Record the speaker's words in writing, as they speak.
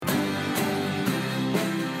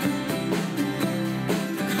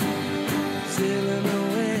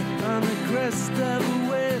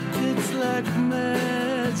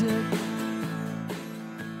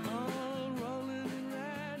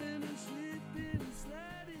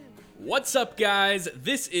What's up, guys?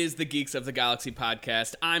 This is the Geeks of the Galaxy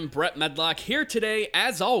podcast. I'm Brett Medlock, here today,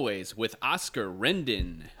 as always, with Oscar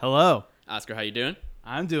Rendon. Hello. Oscar, how you doing?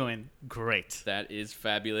 I'm doing great. That is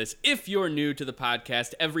fabulous. If you're new to the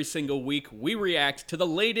podcast, every single week we react to the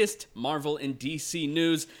latest Marvel and DC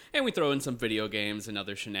news, and we throw in some video games and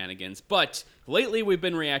other shenanigans. But lately we've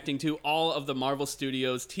been reacting to all of the Marvel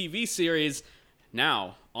Studios TV series.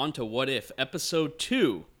 Now, on to What If, Episode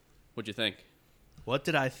 2. What'd you think? What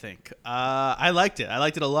did I think? I liked it. I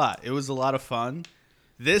liked it a lot. It was a lot of fun.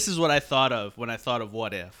 This is what I thought of when I thought of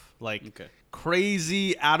What If. Like,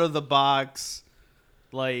 crazy, out-of-the-box,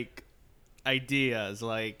 like, ideas.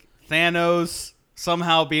 Like, Thanos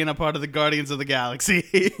somehow being a part of the Guardians of the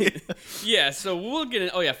Galaxy. Yeah, so we'll get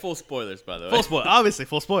in. Oh, yeah, full spoilers, by the way. Full spoilers. Obviously,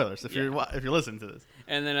 full spoilers if you're listening to this.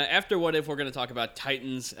 And then after What If, we're going to talk about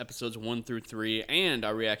Titans, episodes 1 through 3, and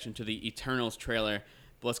our reaction to the Eternals trailer.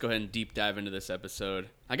 But let's go ahead and deep dive into this episode.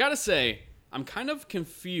 I gotta say, I'm kind of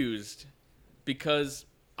confused because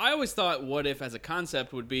I always thought What If as a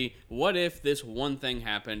concept would be, what if this one thing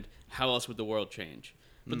happened, how else would the world change?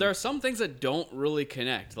 But there are some things that don't really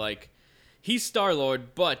connect. Like, he's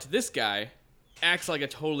Star-Lord, but this guy acts like a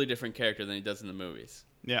totally different character than he does in the movies.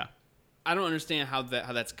 Yeah. I don't understand how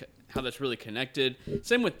that's really connected.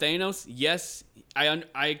 Same with Thanos. Yes,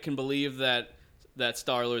 I can believe that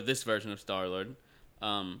Star-Lord, this version of Star-Lord,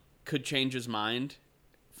 could change his mind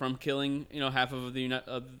from killing, half of the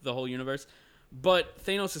whole universe. But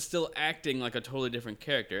Thanos is still acting like a totally different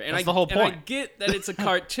character. And That's the whole point. And I get that it's a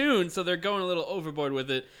cartoon, so they're going a little overboard with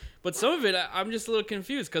it. But some of it, I'm just a little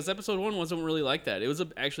confused, because episode 1 wasn't really like that. It was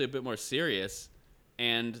actually a bit more serious,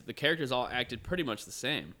 and the characters all acted pretty much the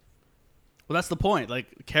same. Well, that's the point.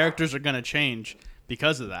 Like, characters are going to change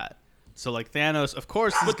because of that. So, like, Thanos, of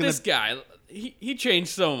course, is going to... But this guy, he changed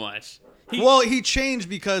so much. He changed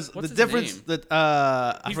because What's the his difference name? that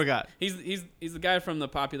I forgot. He's the guy from the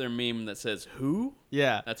popular meme that says "Who?"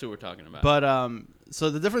 Yeah, that's who we're talking about. But so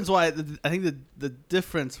the difference I think the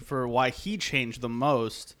difference for why he changed the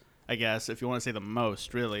most, I guess, if you want to say the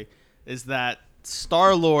most, really, is that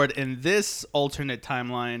Star-Lord in this alternate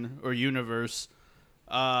timeline or universe,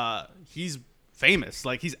 he's famous.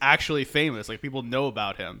 Like, he's actually famous. Like, people know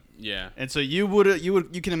about him. Yeah. And so you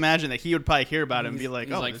can imagine that he would probably hear about it and be like,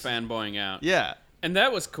 he's like fanboying out. Yeah. And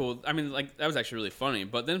that was cool. I mean, like, that was actually really funny.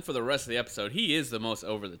 But then for the rest of the episode, he is the most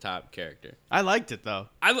over the top character. I liked it though.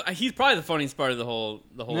 He's probably the funniest part of the whole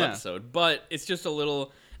Yeah. episode. But it's just a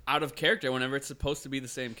little out of character whenever it's supposed to be the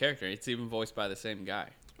same character. It's even voiced by the same guy.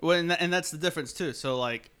 Well, and that's the difference too. So,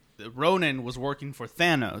 like, Ronan was working for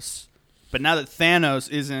Thanos, but now that Thanos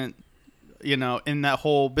isn't, in that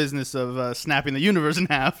whole business of snapping the universe in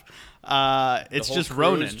half, it's just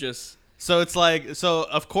Ronan. So it's like,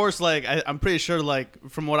 of course, like, I'm pretty sure, like,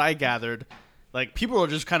 from what I gathered, like, people are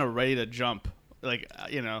just kind of ready to jump, like,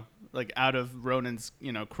 like, out of Ronan's,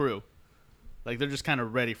 crew. Like, they're just kind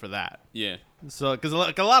of ready for that. Yeah. So, because,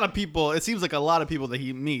 like, a lot of people, it seems like a lot of people that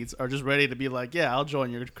he meets are just ready to be like, yeah, I'll join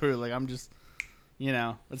your crew. Like, I'm just,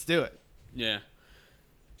 let's do it. Yeah.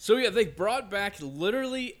 So, yeah, they brought back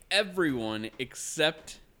literally everyone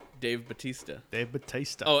except Dave Bautista. Dave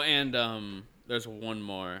Bautista. Oh, and there's one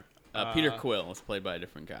more. Peter Quill is played by a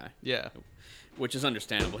different guy. Yeah. Which is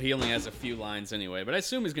understandable. He only has a few lines anyway, but I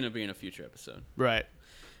assume he's going to be in a future episode. Right.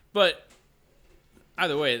 But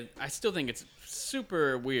either way, I still think it's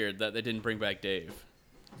super weird that they didn't bring back Dave.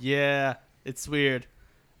 Yeah, it's weird.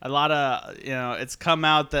 A lot of, it's come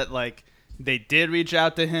out that, like, they did reach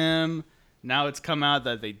out to him. Now it's come out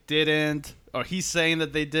that they didn't. Or he's saying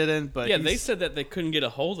that they didn't, but yeah, they said that they couldn't get a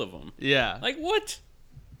hold of him. Yeah. Like, what?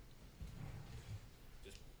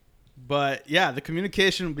 But, yeah, the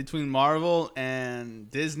communication between Marvel and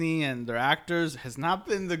Disney and their actors has not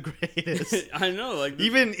been the greatest. I know. Like,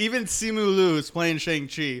 even Simu Liu, who's playing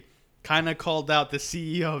Shang-Chi, kind of called out the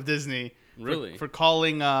CEO of Disney for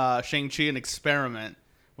calling Shang-Chi an experiment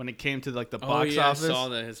when it came to, like, the box office. I saw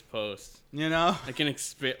that his post. I can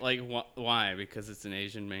expect, like, why? Because it's an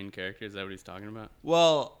Asian main character? Is that what he's talking about?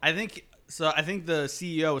 Well, I think the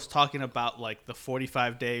CEO was talking about, like, the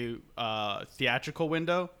 45-day theatrical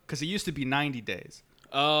window, because it used to be 90 days.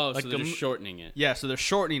 Oh, like, so they're just shortening it. Yeah, so they're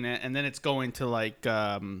shortening it, and then it's going to, like,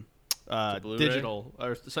 digital.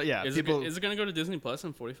 Is it going to go to Disney Plus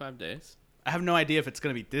in 45 days? I have no idea if it's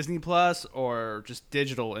going to be Disney Plus or just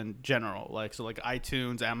digital in general, like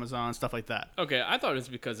iTunes, Amazon, stuff like that. Okay, I thought it was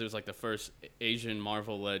because it was like the first Asian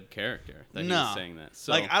Marvel-led character that he was saying that.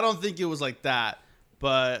 So, like, I don't think it was like that,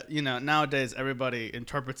 but nowadays everybody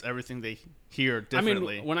interprets everything they hear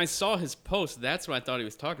differently. I mean, when I saw his post, that's what I thought he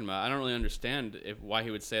was talking about. I don't really understand why he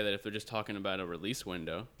would say that if they're just talking about a release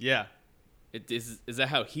window. Yeah. Is that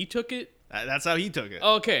how he took it? That's how he took it.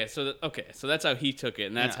 Okay, so that's how he took it,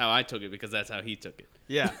 and that's Yeah. how I took it because that's how he took it.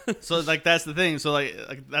 Yeah. So like that's the thing. So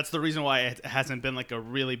like that's the reason why it hasn't been like a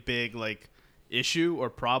really big like issue or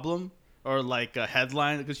problem or like a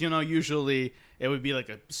headline, because usually it would be like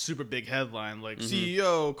a super big headline like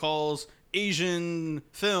CEO calls Asian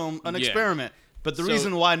film an Yeah. experiment. But the So-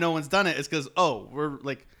 reason why no one's done it is because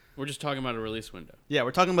We're just talking about a release window.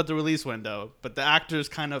 we're talking about the release window, but the actor's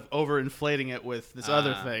kind of overinflating it with this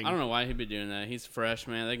other thing. I don't know why he'd be doing that. He's fresh,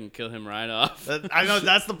 man. They can kill him right off. I know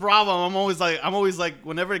that's the problem. I'm always like,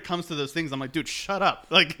 whenever it comes to those things, I'm like, dude, shut up.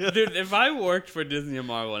 Like, Dude, if I worked for Disney and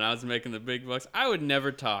Marvel and I was making the big bucks, I would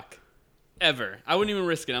never talk. Ever. I wouldn't even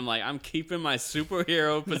risk it. I'm like, I'm keeping my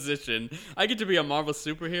superhero position. I get to be a Marvel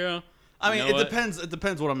superhero. I mean, You know it what? depends. It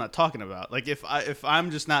depends what I'm not talking about. Like, if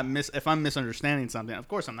I'm just not if I'm misunderstanding something, of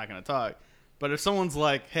course I'm not going to talk. But if someone's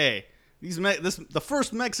like, hey, the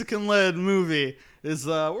first Mexican-led movie is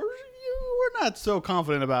we're not so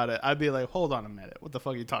confident about it, I'd be like, hold on a minute, what the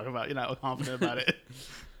fuck are you talking about? You're not confident about it.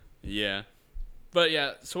 Yeah. But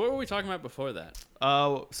yeah, so what were we talking about before that?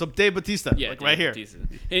 So Dave Bautista, Yeah, like Dave right here. Bautista.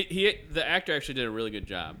 The actor actually did a really good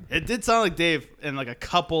job. It did sound like Dave in like a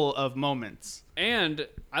couple of moments. And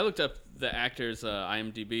I looked up the actor's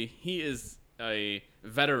IMDb. He is a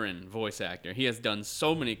veteran voice actor. He has done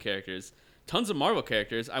so many characters, tons of Marvel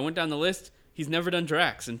characters. I went down the list. He's never done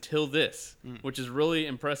Drax until this, which is really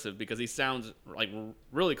impressive because he sounds like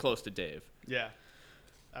really close to Dave. Yeah.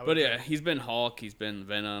 But yeah, he's been Hulk, he's been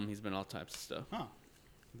Venom, he's been all types of stuff. Huh.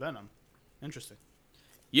 Venom. Interesting.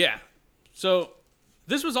 Yeah. So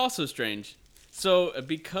this was also strange. So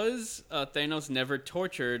because Thanos never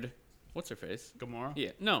tortured, what's her face? Gamora?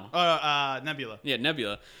 Yeah, no. Nebula. Yeah,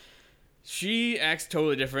 Nebula. She acts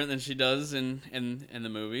totally different than she does in the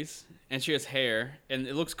movies, and she has hair, and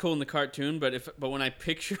it looks cool in the cartoon. But when I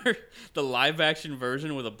picture the live action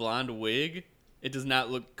version with a blonde wig, it does not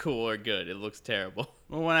look cool or good. It looks terrible.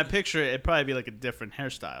 Well, when I picture it, it'd probably be like a different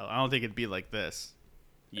hairstyle. I don't think it'd be like this.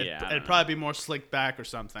 Yeah, It'd probably be more slicked back or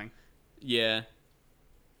something. yeah.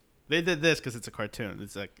 They did this because it's a cartoon.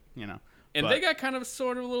 It's like, And but- they got kind of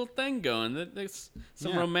sort of a little thing going. There's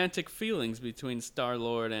some Yeah. romantic feelings between Star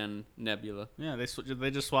Lord and Nebula. Yeah,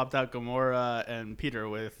 they just swapped out Gamora and Peter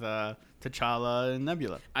with T'Challa and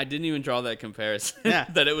Nebula. I didn't even draw that comparison. Yeah.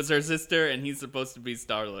 that it was her sister and he's supposed to be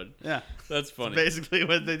Star Lord. Yeah, That's funny. basically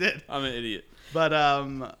what they did. I'm an idiot. But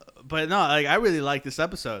no, like I really liked this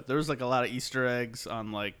episode. There was like a lot of Easter eggs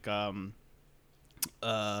on like on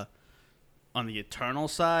the Eternal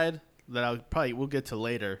side that we'll get to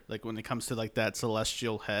later. Like when it comes to like that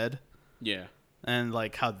celestial head Yeah. and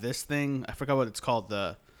like how this thing, I forgot what it's called,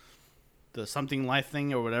 the something life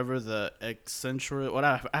thing or whatever, the eccentric.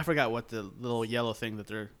 I forgot what the little yellow thing that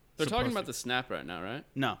they're talking about the snap right now, right?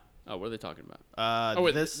 No. Oh, what are they talking about? Oh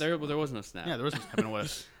wait, this. there was no snap. Yeah, there was no snapping away.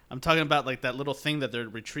 I'm talking about like that little thing that they're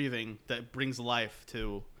retrieving that brings life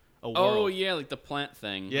to a world. Oh yeah, like the plant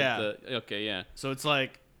thing. with Yeah. Okay, yeah. So it's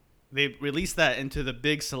like they release that into the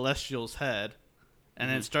big celestial's head, and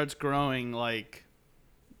then it starts growing like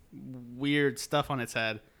weird stuff on its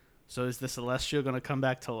head. So is the celestial gonna come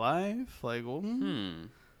back to life? Like,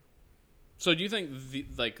 So do you think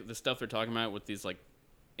the stuff they're talking about with these like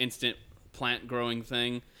instant plant growing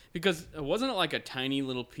thing? Because wasn't it like a tiny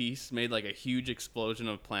little piece made like a huge explosion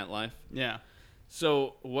of plant life? yeah,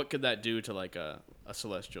 So what could that do to like a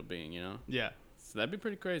celestial being? You know, yeah. so that'd be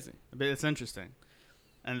pretty crazy. But it's interesting.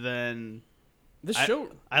 And then This I- show,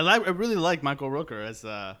 I really like Michael Rooker as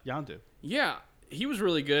Yondu. yeah, he was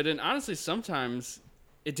really good, and honestly, sometimes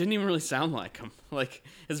it didn't even really sound like him. Like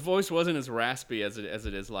his voice wasn't as raspy as it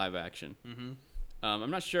is live action. Mm-hmm.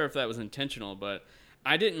 I'm not sure if that was intentional, but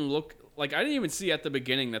I didn't even see at the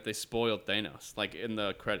beginning that they spoiled Thanos, like in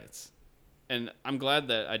the credits. And I'm glad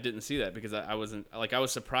that I didn't see that because I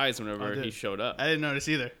was surprised whenever did. he showed up. I didn't notice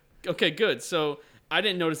either. Okay, good. So I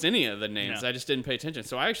didn't notice any of the names. Yeah. I just didn't pay attention.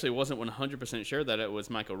 So I actually wasn't 100% sure that it was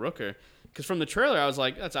Michael Rooker. Because from the trailer, I was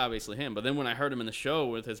like, that's obviously him. But then when I heard him in the show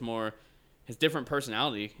with his different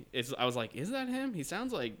personality, I was like, is that him? He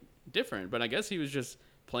sounds like different. But I guess he was just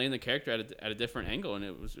playing the character at a different angle, and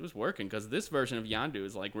it was working. Because this version of Yondu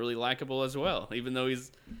is like really likable as well. Even though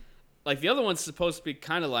he's like the other one's supposed to be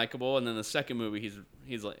kind of likable, and then the second movie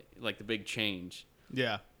he's like the big change.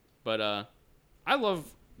 Yeah. But I love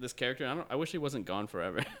this character. I wish he wasn't gone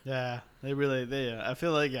forever. Yeah. I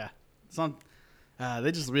feel like,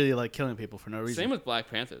 they just really like killing people for no reason. Same with Black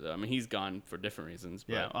Panther, though. I mean, he's gone for different reasons.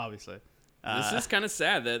 But Yeah, obviously. this is kind of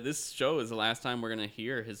sad that this show is the last time we're going to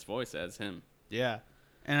hear his voice as him. Yeah.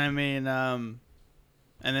 And I mean, and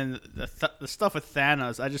then the stuff with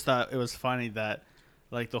Thanos, I just thought it was funny that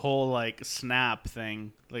like the whole like snap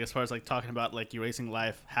thing, like as far as like talking about like erasing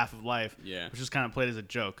life, half of life, Yeah. which is kind of played as a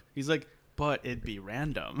joke. He's like, but it'd be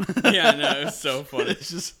random. Yeah, no, it was so funny. It's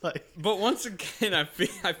just like, But once again, I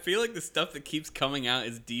feel like the stuff that keeps coming out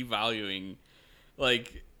is devaluing,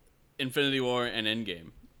 like, Infinity War and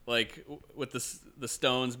Endgame. Like, with the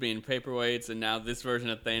stones being paperweights, and now this version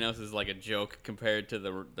of Thanos is like a joke compared to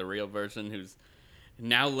the real version, who's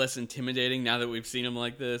now less intimidating now that we've seen him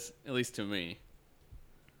like this, at least to me.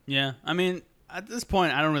 yeah. I mean, at this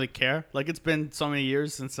point, I don't really care. Like, it's been so many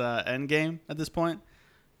years since Endgame at this point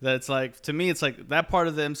that it's like, to me, it's like that part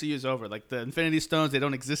of the MCU is over. Like, the Infinity Stones, they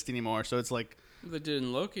don't exist anymore. So it's like, They did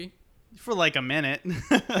in Loki. for like a minute.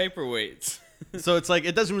 Paperweights. So it's like,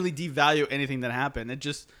 it doesn't really devalue anything that happened. It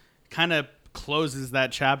just kind of closes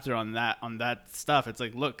that chapter on that stuff. It's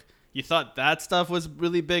like, look, you thought that stuff was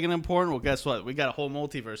really big and important? Well, guess what? We got a whole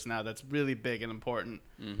multiverse now that's really big and important.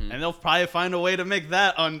 Mm-hmm. And they'll probably find a way to make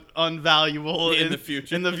that unvaluable In the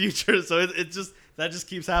future. In the future. So it just, that just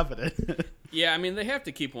keeps happening. Yeah, I mean, they have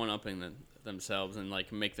to keep one-upping themselves and,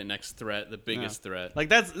 like, make the next threat the biggest threat. Like,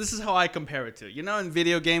 this is how I compare it to. You know, in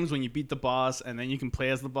video games, when you beat the boss and then you can play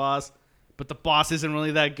as the boss, but the boss isn't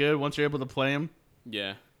really that good once you're able to play him.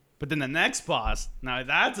 Yeah. But then the next boss, now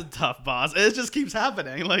that's a tough boss. It just keeps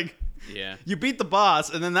happening. Like, Yeah. you beat the boss,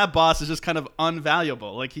 and then that boss is just kind of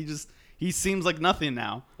unvaluable. Like, he seems like nothing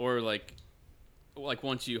now. Or, like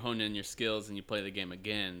once you hone in your skills and you play the game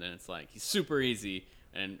again, then it's like he's super easy.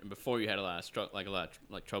 And before you had a lot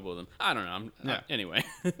of trouble with him. I don't know. Anyway.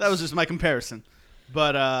 That was just my comparison.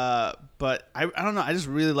 But I don't know. I just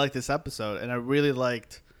really liked this episode, and I really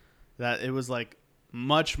liked that it was like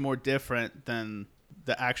much more different than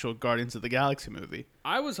the actual Guardians of the Galaxy movie.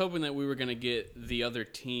 I was hoping that we were gonna get the other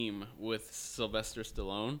team with Sylvester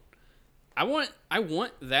Stallone. I want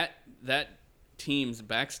that team's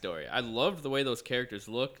backstory. I loved the way those characters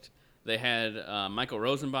looked. They had Michael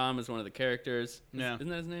Rosenbaum as one of the characters. Yeah. Isn't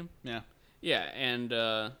that his name? Yeah. Yeah, and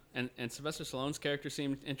Sylvester Stallone's character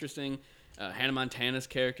seemed interesting. Hannah Montana's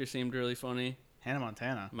character seemed really funny. Hannah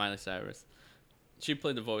Montana. Miley Cyrus. She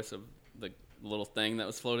played the voice of the little thing that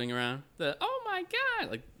was floating around. The oh my god,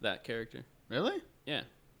 like that character. Really? Yeah.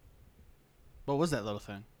 What was that little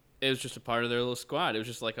thing? It was just a part of their little squad. It was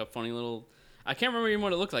just like a funny little. I can't remember even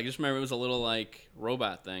what it looked like. I just remember it was a little like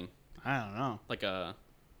robot thing, I don't know. like a.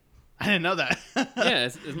 I didn't know that. Yeah,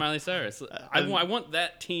 it's Miley Cyrus. I want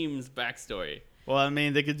that team's backstory. Well, I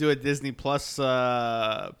mean, they could do a Disney Plus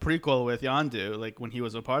prequel with Yondu, like when he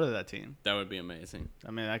was a part of that team. That would be amazing. I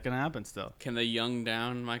mean, that can happen still. Can they young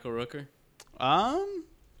down Michael Rooker?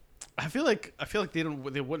 I feel like they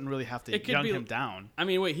wouldn't really have to It could young be- him down. I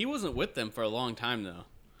mean, wait, he wasn't with them for a long time though.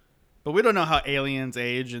 But we don't know how aliens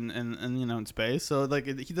age and in space, so like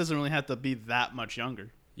he doesn't really have to be that much younger.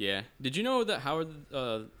 Yeah. Did you know that Howard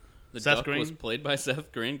the Seth Duck Green? was played by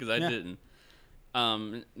Seth Green? Because I Yeah.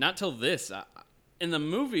 didn't. Not till this. In the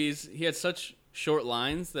movies, he had such short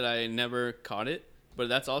lines that I never caught it. But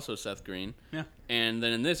that's also Seth Green. Yeah. And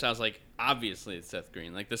then in this, I was like, obviously it's Seth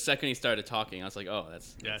Green. Like the second he started talking, I was like, oh,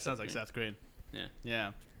 that's It sounds like Green. Seth Green. Yeah.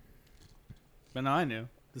 Yeah. But no, I knew.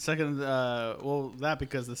 The second,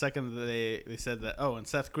 because the second they said that, oh, and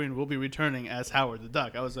Seth Green will be returning as Howard the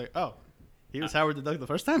Duck, I was like, oh, he was Howard the Duck the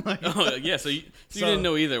first time? Like, Oh yeah. So you So- didn't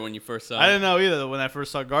know either when you first saw I it. didn't know either when I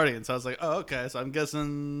first saw Guardians. So I was like, oh, okay. So I'm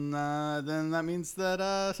guessing then that means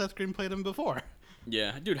that Seth Green played him before.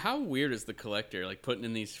 Yeah, dude, how weird is the Collector like putting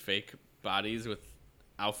in these fake bodies with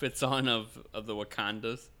outfits on of the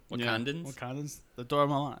Wakandans? Yeah. Wakandans? The Dora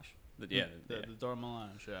Milaje. Yeah. The Dora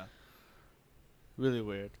Milaje, yeah. Really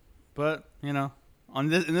weird. But, in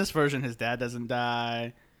this version, his dad doesn't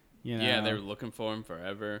die. Yeah, they were looking for him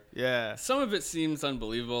forever. Yeah. Some of it seems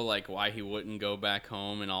unbelievable, like why he wouldn't go back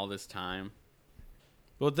home in all this time.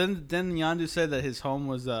 Well, then Yondu said that his home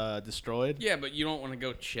was destroyed. Yeah, but you don't want to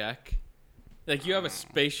go check. Like, you have a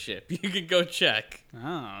spaceship. You could go check. I don't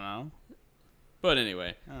know. But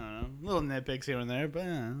anyway. I don't know. Little nitpicks here and there, but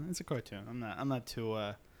it's a cartoon. I'm not too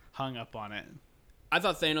hung up on it. I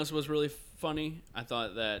thought Thanos was really funny. I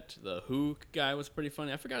thought that the Who guy was pretty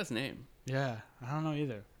funny. I forgot his name. Yeah, I don't know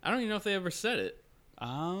either. I don't even know if they ever said it.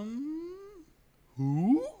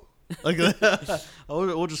 Who? Like,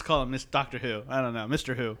 we'll just call him Miss Doctor Who. I don't know,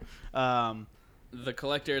 Mr. Who. The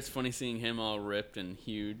Collector, it's funny seeing him all ripped and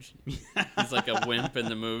huge. He's like a wimp in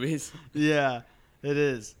the movies. Yeah, it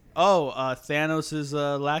is. Oh,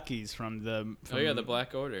 Thanos' lackeys from the. Oh yeah, the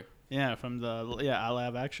Black Order. Yeah, from the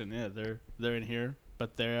Live Action. Yeah, they're in here,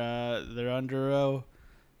 but they're under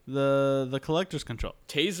the Collector's control.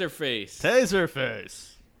 Taserface.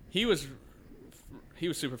 Taserface. He was he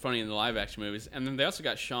was super funny in the live action movies. And then they also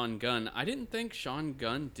got Sean Gunn. I didn't think Sean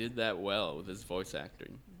Gunn did that well with his voice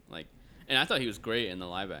acting. And I thought he was great in the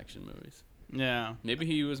live action movies. Yeah. Maybe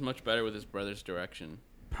he was much better with his brother's direction.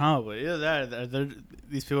 Probably. Yeah,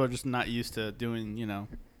 these people are just not used to doing,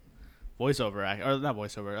 voiceover act or not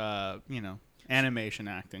voiceover, animation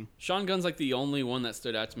acting. Sean Gunn's like the only one that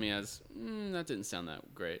stood out to me as that didn't sound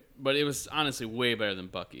that great, but it was honestly way better than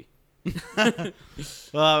Bucky.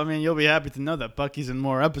 Well, I mean, you'll be happy to know that Bucky's in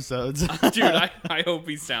more episodes. Dude, I hope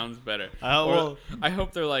he sounds better. I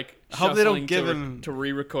hope they're like. I hope they don't shuffling give him to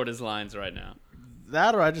re-record his lines right now.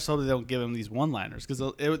 that, or I just hope they don't give him these one-liners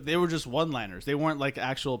because they were just one-liners. They weren't like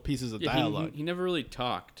actual pieces of dialogue. He never really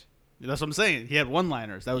talked. That's what I'm saying. He had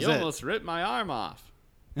one-liners. That was You it. almost ripped my arm off.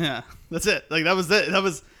 Yeah, that's it. Like that was it. That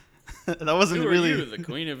was that wasn't Who are really you, the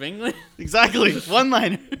Queen of England? exactly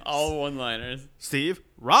one-liner. All one-liners. Steve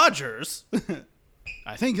Rogers.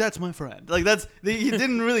 I think that's my friend. Like he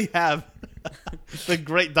didn't really have the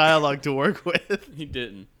great dialogue to work with. He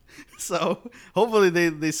didn't. So hopefully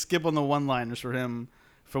they skip on the one-liners for him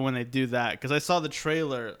for when they do that. Because I saw the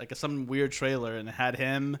trailer, like some weird trailer, and it had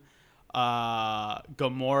him,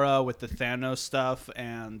 Gamora with the Thanos stuff,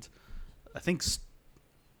 and I think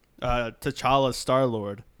T'Challa's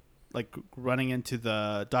Star-Lord, like running into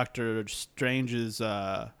the Doctor Strange's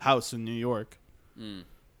house in New York. Mm.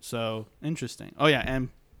 So interesting. Oh yeah, and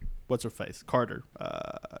what's her face? Carter,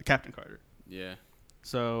 Captain Carter. Yeah.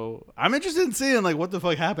 So I'm interested in seeing like what the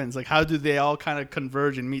fuck happens. Like how do they all kind of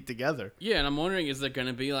converge and meet together? Yeah, and I'm wondering, is there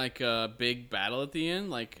gonna be like a big battle at the end,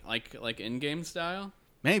 like in-game style?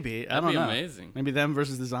 Maybe. I That'd don't be know. amazing. Maybe them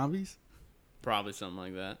versus the zombies. Probably something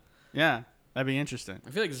like that. Yeah, that'd be interesting. I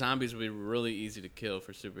feel like zombies would be really easy to kill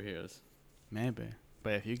for superheroes. Maybe,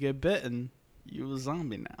 but if you get bitten, you a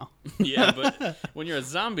zombie now. Yeah, but when you're a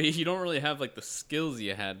zombie, you don't really have like the skills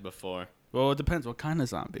you had before. Well, it depends what kind of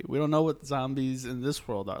zombie. We don't know what zombies in this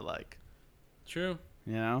world are like. True.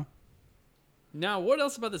 You know. Now, what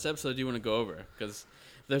else about this episode do you want to go over? Because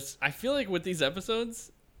I feel like with these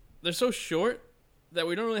episodes, they're so short that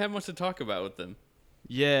we don't really have much to talk about with them.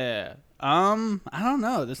 Yeah. I don't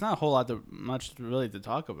know. There's not a whole lot much really to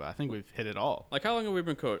talk about. I think we've hit it all. Like, how long have we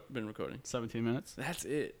been recording? 17 minutes. That's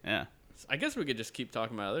it. Yeah. I guess we could just keep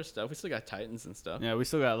talking about other stuff. We still got Titans and stuff. Yeah, we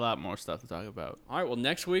still got a lot more stuff to talk about. All right. Well,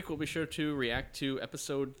 next week we'll be sure to react to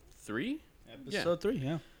episode 3. Episode 3,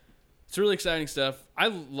 yeah. It's really exciting stuff. I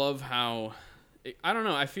love how. I don't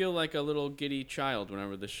know. I feel like a little giddy child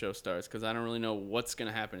whenever this show starts because I don't really know what's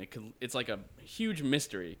going to happen. It's like a huge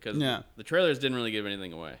mystery because the trailers didn't really give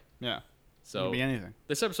anything away. Yeah. So Could be anything.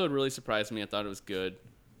 This episode really surprised me. I thought it was good,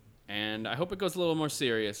 and I hope it goes a little more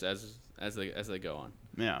serious as they go on.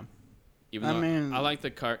 Yeah. Even though I like the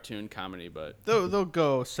cartoon comedy, but they'll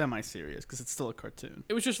go semi-serious because it's still a cartoon.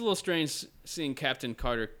 it was just a little strange seeing Captain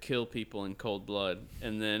Carter kill people in cold blood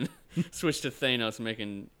and then switch to Thanos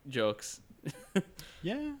making jokes.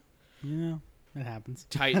 Yeah. Yeah. It happens.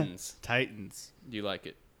 Titans. Titans. Do you like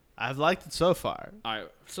it? I've liked it so far. All right.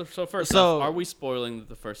 So first off, are we spoiling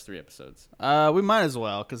the first 3 episodes? We might as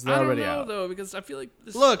well because they're already out. Though, because I feel like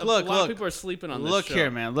a Look, lot of people are sleeping on this show. Look here,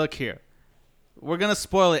 man. Look here. We're gonna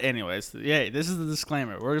spoil it anyways. Yeah, this is the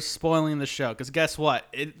disclaimer. We're spoiling the show because guess what?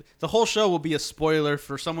 The whole show will be a spoiler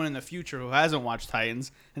for someone in the future who hasn't watched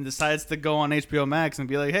Titans and decides to go on HBO Max and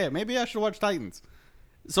be like, "Hey, maybe I should watch Titans."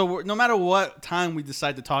 So no matter what time we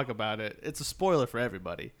decide to talk about it, it's a spoiler for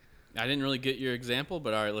everybody. I didn't really get your example,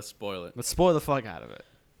 but all right, let's spoil it. Let's spoil the fuck out of it.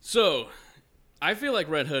 So, I feel like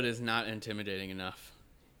Red Hood is not intimidating enough,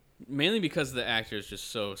 mainly because the actor is just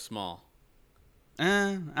so small.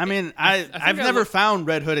 I mean, I've never found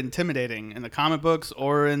Red Hood intimidating in the comic books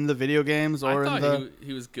or in the video games or I in thought the.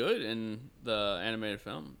 he was good in the animated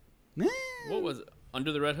film. Eh. What was it?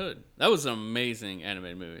 Under the Red Hood? That was an amazing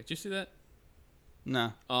animated movie. Did you see that?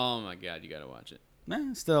 No. Oh my god, you gotta watch it.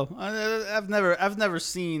 Still, I've never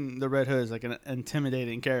seen the Red Hood as like an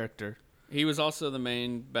intimidating character. He was also the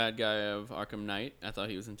main bad guy of Arkham Knight. I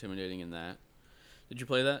thought he was intimidating in that. Did you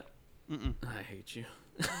play that? Mm-mm. I hate you.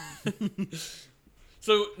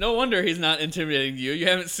 So no wonder he's not intimidating to you. You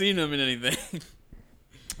haven't seen him in anything.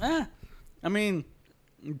 I mean,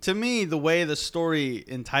 to me, the way the story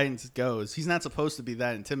in Titans goes, he's not supposed to be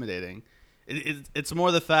that intimidating. It's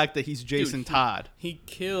more the fact that he's Jason Todd. He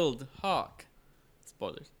killed Hawk.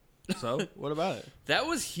 Spoilers. So, what about it? That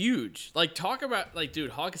was huge. Like, talk about, like, dude,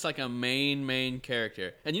 Hawk is like a main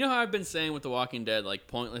character. And you know how I've been saying with The Walking Dead, like,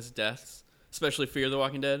 pointless deaths, especially Fear the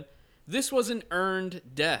Walking Dead? This was an earned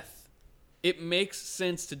death. It makes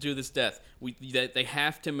sense to do this death. They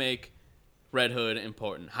have to make Red Hood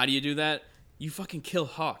important. How do you do that? You fucking kill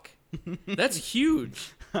Hawk. That's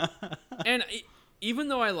huge. And even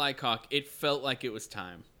though I like Hawk, it felt like it was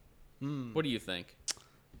time. What do you think?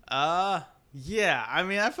 Yeah. I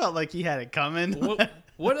mean, I felt like he had it coming.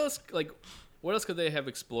 What else? Like, what else could they have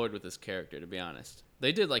explored with this character? To be honest,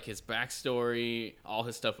 they did like his backstory, all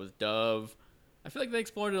his stuff with Dove. I feel like they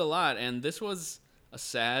explored it a lot, and this was a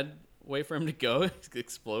sad way for him to go,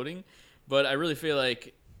 exploding. But I really feel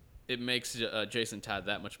like it makes Jason Todd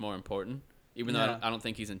that much more important. Even though I don't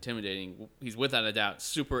think he's intimidating, he's without a doubt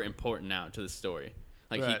super important now to the story.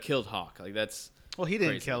 Like he killed Hawk. Like that's he didn't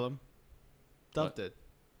crazy. kill him. Dove did.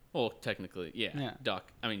 Well, technically, yeah.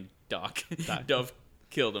 Doc. Doc. Dove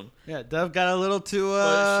killed him. Yeah, Dove got a little too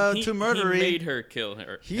murdery. He made her kill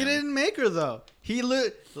her. He didn't make her though.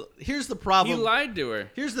 Here's the problem. He lied to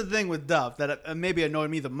her. Here's the thing with Dove that maybe annoyed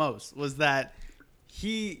me the most was that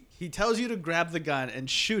he tells you to grab the gun and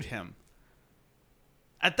shoot him.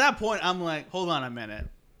 At that point, I'm like, hold on a minute.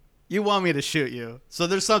 You want me to shoot you. So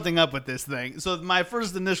there's something up with this thing. So my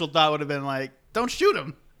first initial thought would have been like, don't shoot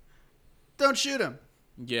him. Don't shoot him.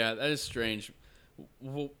 Yeah, that is strange.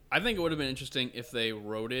 Well, I think it would have been interesting if they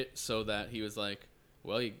wrote it so that he was like,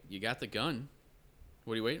 well, you got the gun.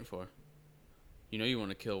 What are you waiting for? You know you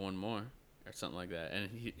want to kill one more or something like that. And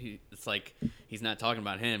it's like he's not talking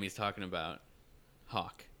about him. He's talking about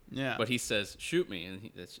Hawk. Yeah. But he says, shoot me.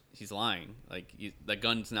 And he's lying. Like, the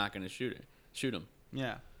gun's not going to shoot him.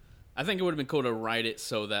 Yeah. I think it would have been cool to write it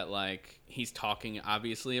so that, like, he's talking,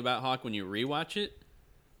 obviously, about Hawk when you rewatch it.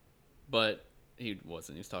 But he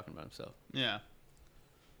wasn't. He was talking about himself. Yeah.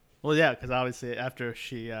 Well, yeah, because obviously after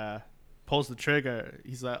she pulls the trigger,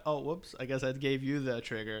 he's like, oh, whoops, I guess I gave you the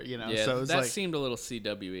trigger, you know? Yeah, so it was that like, seemed a little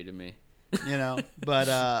CW-y to me. You know?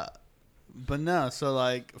 But no, so,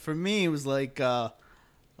 like, for me, it was like,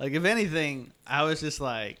 if anything, I was just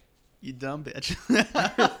like, you dumb bitch.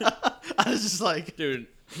 I was just like... Dude,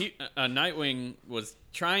 Nightwing was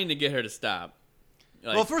trying to get her to stop.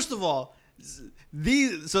 Like, well, first of all,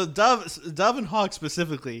 Dove and Hawk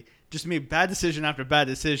specifically just made bad decision after bad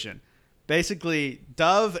decision. Basically,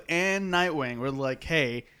 Dove and Nightwing were like,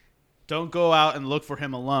 hey, don't go out and look for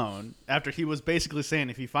him alone. After he was basically saying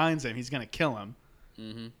if he finds him, he's going to kill him.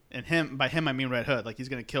 Mm-hmm. And by him, I mean Red Hood. Like, he's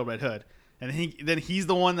going to kill Red Hood. And then he's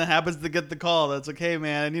the one that happens to get the call. That's like, hey,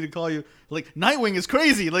 man, I need to call you. Like, Nightwing is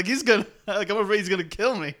crazy. Like, he's going to, like, I'm afraid he's going to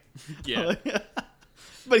kill me. Yeah.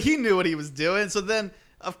 But he knew what he was doing. So then,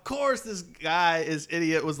 of course, this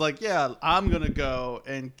idiot was like, yeah, I'm going to go.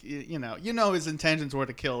 And, you know his intentions were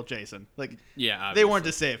to kill Jason. Like, yeah, obviously. They weren't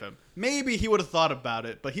to save him. Maybe he would have thought about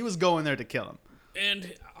it, but he was going there to kill him.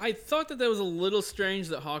 And I thought that was a little strange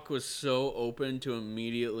that Hawk was so open to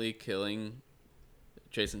immediately killing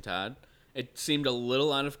Jason Todd. It seemed a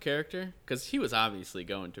little out of character because he was obviously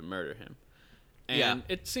going to murder him. And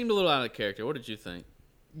it seemed a little out of character. What did you think?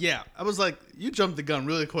 Yeah, I was like, you jumped the gun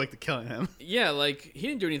really quick to killing him. Yeah, like, he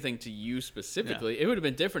didn't do anything to you specifically. Yeah. It would have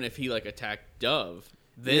been different if he, like, attacked Dove.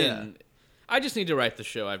 Then, I just need to write the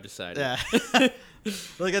show, I've decided. Yeah.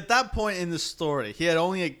 Like, at that point in the story, I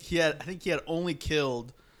think he had only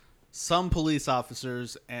killed some police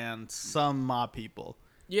officers and some mob people.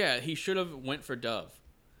 Yeah, he should have went for Dove.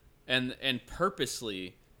 And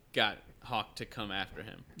purposely got Hawk to come after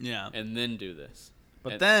him. Yeah. And then do this.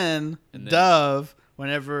 But then Dove,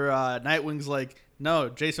 whenever Nightwing's like, no,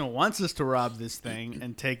 Jason wants us to rob this thing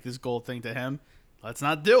and take this gold thing to him. Let's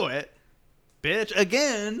not do it. Bitch,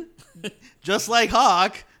 again, just like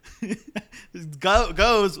Hawk,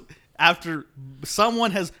 goes after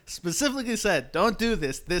someone has specifically said, don't do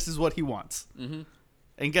this. This is what he wants. Mm-hmm.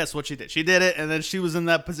 And guess what she did? She did it, and then she was in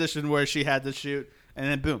that position where she had to shoot, and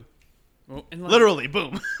then boom. Well, and like, literally,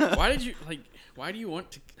 boom. Why do you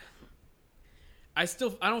want to... I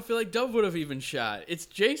don't feel like Dove would have even shot. It's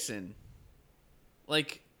Jason.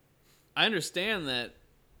 Like, I understand that.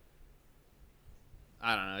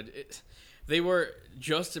 I don't know. They were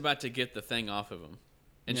just about to get the thing off of him,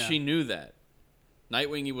 and she knew that.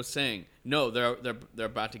 Nightwing, he was saying, no, they're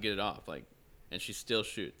about to get it off, like, and she still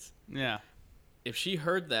shoots. Yeah. If she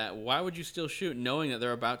heard that, why would you still shoot, knowing that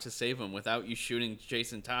they're about to save him without you shooting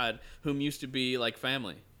Jason Todd, whom used to be like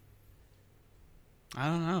family? I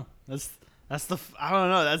don't know. I don't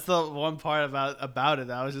know. That's the one part about it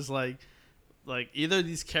that I was just like either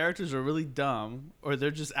these characters are really dumb or they're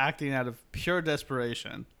just acting out of pure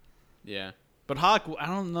desperation. Yeah. But Hawk, I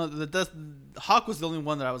don't know. Hawk was the only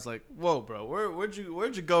one that I was like, "Whoa, bro, where'd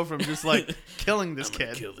you go from just like killing this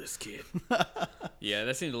kid? Kill this kid." Yeah,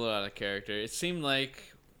 that seemed a little out of character. It seemed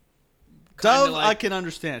like Dove. I can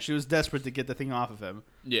understand. She was desperate to get the thing off of him.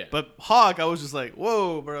 Yeah. But Hawk, I was just like,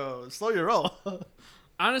 "Whoa, bro, slow your roll."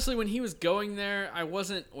 Honestly, when he was going there, I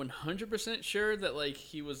wasn't 100% sure that like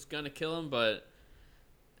he was gonna kill him, but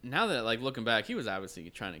now that like looking back, he was obviously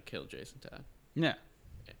trying to kill Jason Todd. Yeah.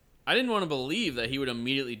 I didn't want to believe that he would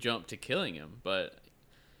immediately jump to killing him, but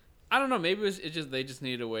I don't know. Maybe they just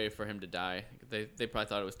needed a way for him to die. They probably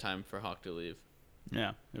thought it was time for Hawk to leave.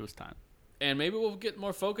 Yeah, it was time. And maybe we'll get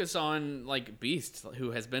more focus on like Beast,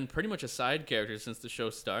 who has been pretty much a side character since the show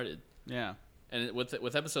started. Yeah. And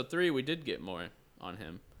with episode 3, we did get more on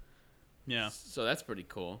him. Yeah. So that's pretty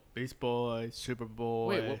cool. Beast Boy, Superboy.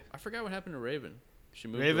 Wait, well, I forgot what happened to Raven. She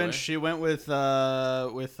moved Raven, away? she went with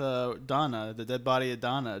Donna, the dead body of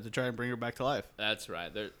Donna, to try and bring her back to life. That's right.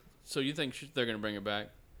 So you think they're gonna bring her back?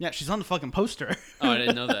 Yeah, she's on the fucking poster. Oh, I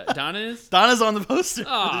didn't know that. Donna is? Donna's on the poster.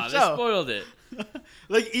 Oh, for they the show. spoiled it.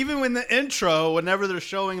 Like, even when the intro, whenever they're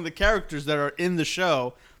showing the characters that are in the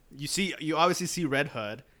show, you obviously see Red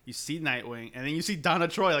Hood, you see Nightwing, and then you see Donna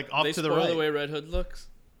Troy like off They to the spoil right. the way Red Hood looks.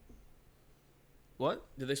 What?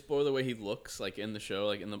 Did they spoil the way he looks, like in the show,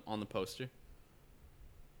 like on the poster?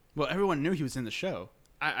 Well, everyone knew he was in the show.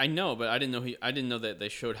 I know, but I didn't know that they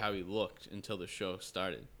showed how he looked until the show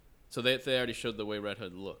started. So they already showed the way Red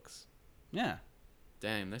Hood looks. Yeah.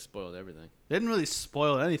 Damn, they spoiled everything. They didn't really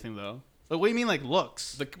spoil anything, though. Like, what do you mean, like,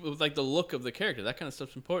 looks? The look of the character, that kind of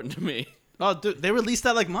stuff's important to me. Oh, dude, they released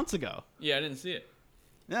that, like, months ago. Yeah, I didn't see it.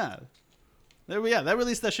 Yeah. They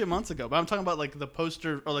released that shit months ago. But I'm talking about, like, the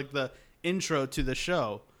poster or, like, the intro to the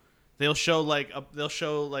show. They'll show, like, the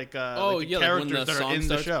characters when the that are song in the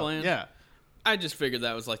starts show. playing? Yeah. I just figured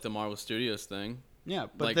that was like the Marvel Studios thing. Yeah,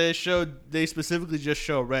 but Like- they specifically just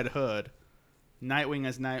show Red Hood, Nightwing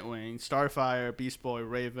as Nightwing, Starfire, Beast Boy,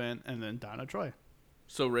 Raven, and then Donna Troy.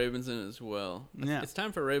 So Raven's in it as well. Yeah. It's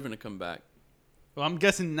time for Raven to come back. Well, I'm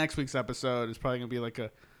guessing next week's episode is probably gonna be like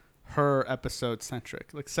a her episode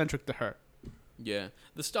centric to her. Yeah.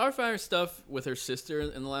 The Starfire stuff with her sister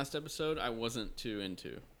in the last episode, I wasn't too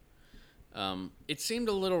into. It seemed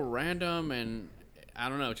a little random, and I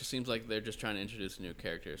don't know. It just seems like they're just trying to introduce new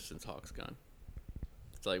characters since Hawk's gone.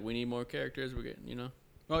 It's like, we need more characters. We're getting,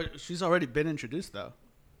 Well, she's already been introduced though.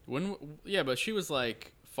 Yeah, but she was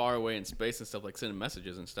like far away in space and stuff, like sending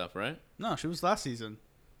messages and stuff, right? No, she was last season.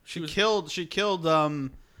 She was- killed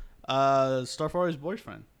Starfire's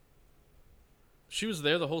boyfriend. She was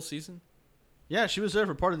there the whole season? Yeah, she was there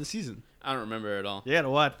for part of the season. I don't remember at all. You gotta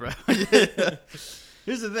watch, bro.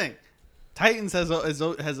 Here's the thing: Titans has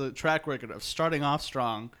a track record of starting off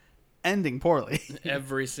strong, ending poorly.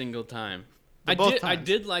 Every single time. But both I times.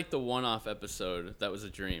 did like the one-off episode that was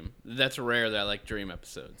a dream. That's rare that I like dream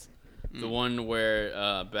episodes. The one where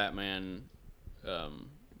Batman,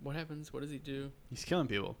 what happens? What does he do? He's killing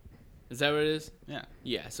people. Is that what it is? Yeah.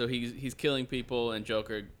 Yeah. So he's killing people, and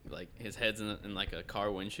Joker, like, his head's in like a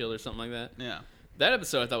car windshield or something like that. Yeah. That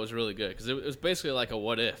episode I thought was really good because it was basically like a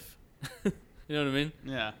what if. You know what I mean?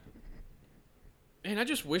 Yeah. And I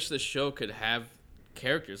just wish this show could have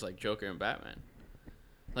characters like Joker and Batman.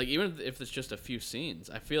 Like, even if it's just a few scenes,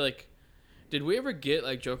 I feel like, did we ever get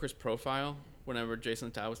like Joker's profile whenever Jason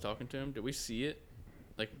Todd was talking to him? Did we see it?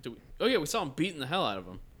 Like, oh yeah, we saw him beating the hell out of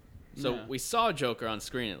him. So Yeah. we saw Joker on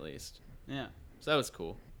screen at least. Yeah. So that was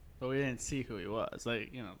cool. But we didn't see who he was.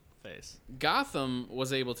 Like, face. Gotham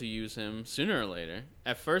was able to use him sooner or later.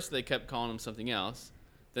 At first, they kept calling him something else.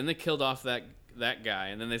 Then they killed off that guy,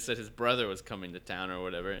 and then they said his brother was coming to town or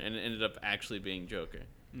whatever, and it ended up actually being Joker.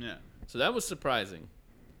 Yeah. So that was surprising.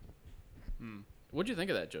 Hmm. What'd you think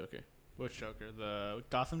of that Joker? Which Joker? The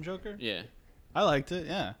Gotham Joker? Yeah. I liked it.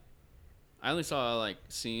 Yeah. I only saw like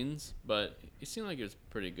scenes, but he seemed like he was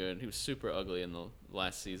pretty good. He was super ugly in the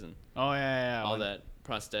last season. Oh yeah. All that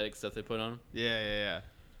prosthetic stuff they put on him. Yeah.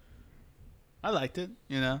 I liked it.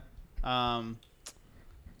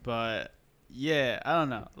 But yeah, I don't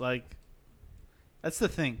know. Like, that's the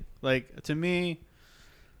thing. Like, to me,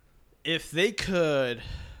 if they could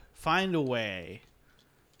find a way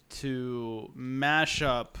to mash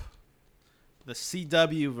up the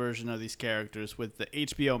CW version of these characters with the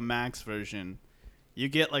HBO Max version, you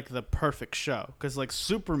get like the perfect show. Because like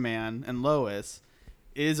Superman and Lois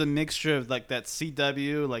is a mixture of like that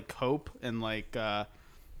CW like hope and like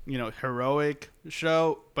heroic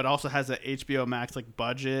show, but also has a HBO Max like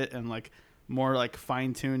budget and like more like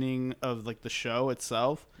fine tuning of like the show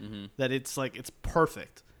itself. Mm-hmm. That it's like it's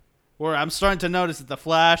perfect. Where I'm starting to notice that the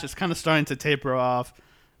Flash is kind of starting to taper off.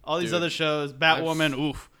 All these Dude, other shows, Batwoman,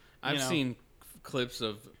 oof. I've seen clips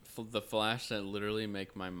of the Flash that literally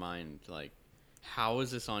make my mind like, how is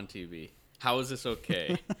this on TV? How is this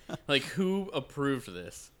okay? Like, who approved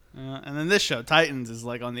this? And then this show, Titans, is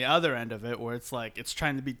like on the other end of it, where it's like it's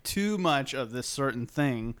trying to be too much of this certain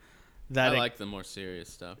thing. That I like the more serious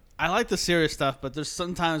stuff. I like the serious stuff, but there's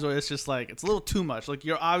sometimes where it's just like it's a little too much. Like,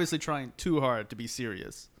 you're obviously trying too hard to be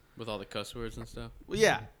serious. With all the cuss words and stuff. Well,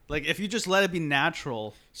 yeah, like if you just let it be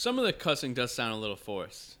natural, Some of the cussing does sound a little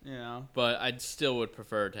forced, you know. but I still would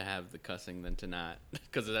prefer to have the cussing than to not,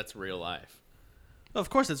 because that's real life. Of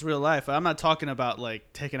course, it's real life. I'm not talking about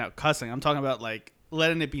like taking out cussing. I'm talking about like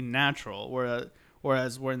letting it be natural.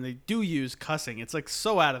 Whereas when they do use cussing, it's like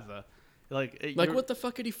so out of the Like what the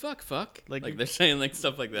fuckity fuck? Like they're saying like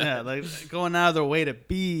stuff like that. Yeah, like going out of their way to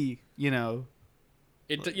be, you know.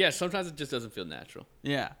 Sometimes it just doesn't feel natural.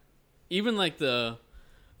 Yeah. Even like the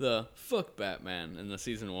fuck Batman in the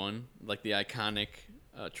season 1, like the iconic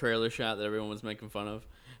trailer shot that everyone was making fun of,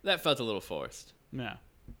 that felt a little forced. Yeah.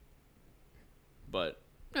 But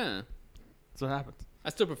that's what happens. I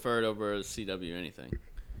still prefer it over CW anything.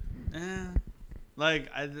 Like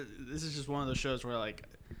this is just one of those shows where like,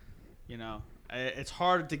 you know, it's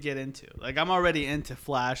hard to get into. Like I'm already into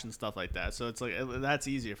Flash and stuff like that, so it's like that's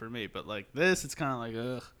easier for me. But like this, it's kind of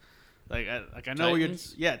like ugh. Like I know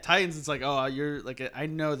Titans? Titans. It's like, oh, you're like, I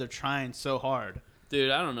know they're trying so hard.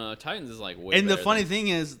 Dude, I don't know. Titans is like way And the better funny than thing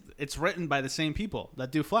is, it's written by the same people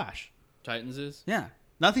that do Flash. Titans is. Yeah,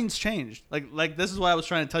 nothing's changed. Like this is what I was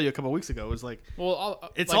trying to tell you a couple weeks ago. It was like,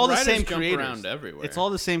 Well, it's like, all the writers same jump creators. around everywhere. It's all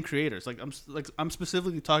the same creators. I'm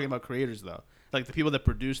specifically talking about creators though, like the people that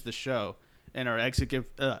produce the show and are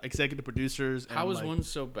executive producers. And How is like, one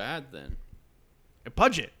so bad then? a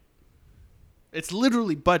budget? It's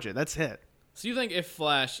literally budget. That's it. So you think if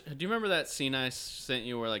Flash? Do you remember that scene I sent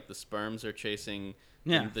you where like the sperms are chasing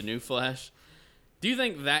the new Flash? Do you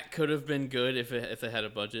think that could have been good if it had a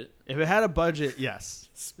budget? If it had a budget, yes,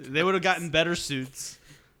 they would have gotten better suits.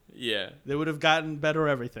 Yeah. They would have gotten better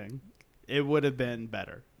everything. It would have been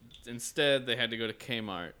better. Instead, they had to go to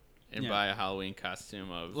Kmart and Yeah. buy a Halloween costume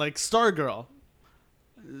of. Like Stargirl.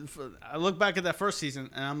 I look back at that first season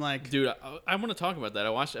and I'm like, Dude, I want to talk about that. I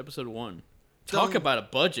watched episode 1. Talk Don't- about a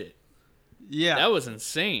budget. yeah, That was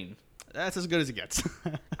insane. that's as good as it gets.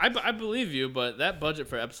 I believe you, but that budget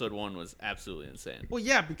for episode 1 was absolutely insane. Well,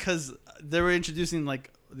 yeah, because they were introducing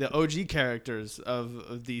like the OG characters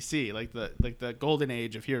of DC, like the golden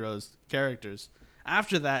age of heroes characters.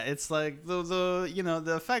 After that, it's like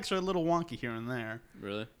the effects are a little wonky here and there.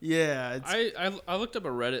 Really? Yeah, it's, I looked up a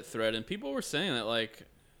Reddit thread and people were saying that like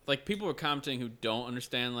people were commenting who don't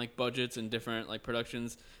understand like budgets and different like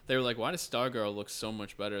productions. They were like, why does Stargirl look so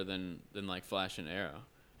much better than like Flash and Arrow?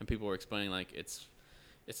 And people were explaining like it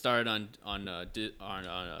started on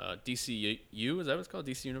DCU, is that what it's called,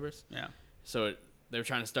 DC Universe? yeah. So they were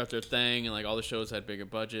trying to start their thing and like all the shows had bigger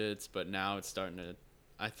budgets, but now it's starting to.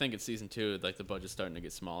 I think it's season 2, like the budget's starting to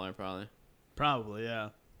get smaller probably. Probably, yeah.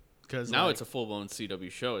 Because Now it's a full blown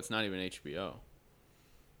CW show. It's not even HBO,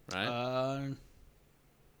 right?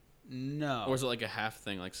 No. Or is it like a half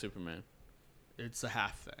thing like Superman? It's a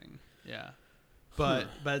half thing. Yeah. But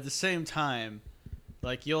at the same time,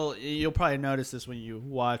 like you'll probably notice this when you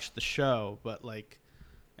watch the show, but like,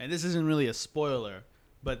 and this isn't really a spoiler,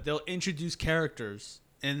 but they'll introduce characters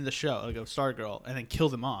in the show, like a Stargirl, and then kill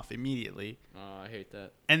them off immediately. Oh, I hate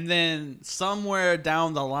that. And then somewhere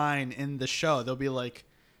down the line in the show, they'll be like,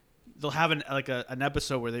 they'll have an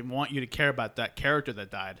episode where they want you to care about that character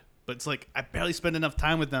that died. But it's like, I barely spend enough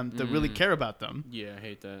time with them to really care about them. Yeah, I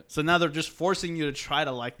hate that. So now they're just forcing you to try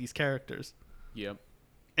to like these characters. Yep.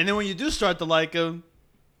 And then when you do start to like them,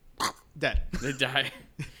 dead. They die.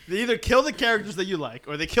 They either kill the characters that you like,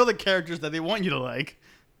 or they kill the characters that they want you to like.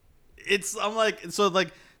 That's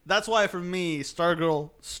why for me,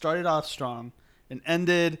 Stargirl started off strong and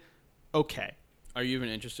ended okay. Are you even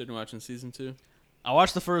interested in watching season 2? I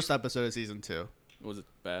watched the first episode of season 2. Was it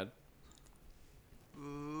bad?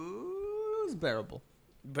 It was bearable.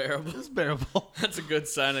 Bearable. It's bearable. That's a good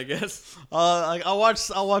sign, I guess. I'll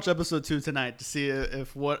watch episode 2 tonight to see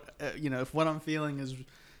if what I'm feeling is,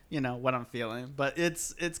 what I'm feeling. But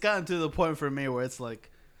it's gotten to the point for me where it's like,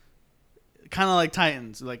 kind of like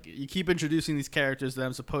Titans. Like you keep introducing these characters that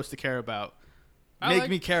I'm supposed to care about. Make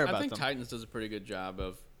me care about them. I think Titans does a pretty good job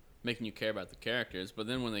of making you care about the characters. But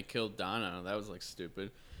then when they killed Donna, that was like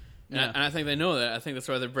stupid. Yeah. And I think they know that. I think that's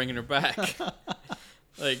why they're bringing her back.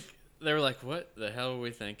 Like they were like, "What the hell were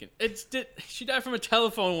we thinking?" She died from a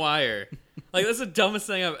telephone wire. Like that's the dumbest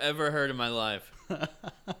thing I've ever heard in my life.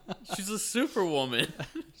 She's a superwoman.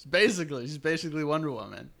 She's basically Wonder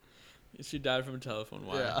Woman. She died from a telephone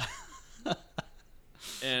wire. Yeah.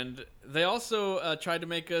 And they also tried to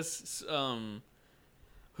make us.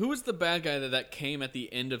 Who was the bad guy that came at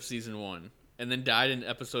the end of season 1 and then died in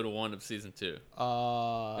episode 1 of season 2? It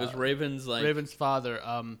was Raven's Raven's father.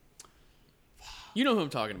 You know who I'm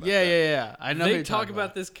talking about. Yeah. I know. They talk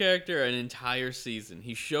about this character an entire season.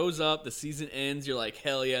 He shows up. The season ends. You're like,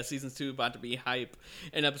 hell yeah, season 2 about to be hype.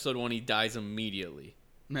 In episode 1, he dies immediately.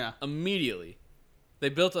 Yeah. Immediately. They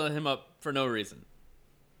built him up for no reason.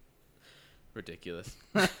 Ridiculous.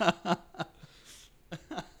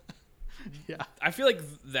 Yeah. I feel like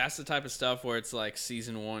that's the type of stuff where it's like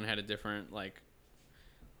season 1 had a different like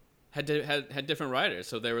had different writers,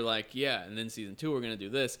 so they were like, yeah, and then season 2 we're gonna do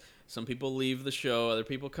this. Some people leave the show, other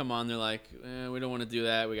people come on, they're like, we don't want to do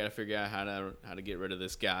that. We got to figure out how to get rid of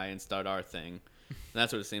this guy and start our thing. And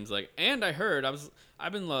that's what it seems like. And I heard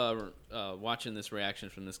I've been watching this reaction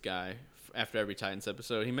from this guy after every Titans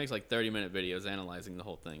episode. He makes like 30-minute videos analyzing the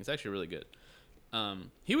whole thing. It's actually really good.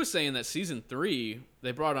 He was saying that season 3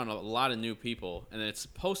 they brought on a lot of new people, and it's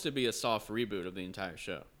supposed to be a soft reboot of the entire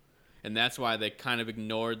show, and that's why they kind of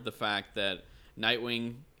ignored the fact that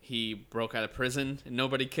Nightwing, he broke out of prison and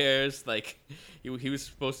nobody cares. Like he was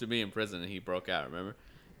supposed to be in prison and he broke out. Remember,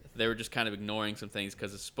 they were just kind of ignoring some things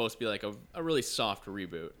because it's supposed to be like a really soft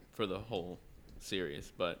reboot for the whole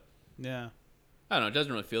series. But Yeah. I don't know, it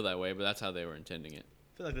doesn't really feel that way, but that's how they were intending it.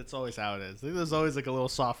 I feel like that's always how it is. There's always like a little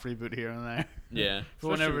soft reboot here and there. Yeah. For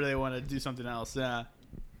whenever they want to do something else. Yeah.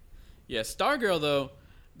 Yeah, Stargirl though,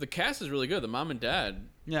 the cast is really good. The mom and dad,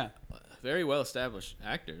 Yeah. very well established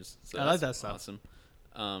actors. So I like that's that stuff. awesome.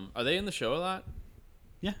 Are they in the show a lot?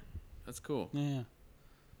 Yeah. That's cool. Yeah.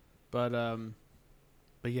 But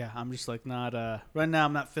yeah, I'm just like not right now.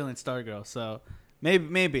 I'm not feeling Stargirl, so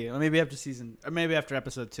maybe after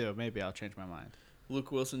episode 2, maybe I'll change my mind.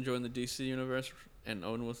 Luke Wilson joined the DC universe, and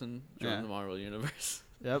Owen Wilson joined the Marvel universe.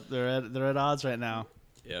 Yep, they're at odds right now.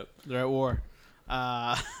 Yep. They're at war.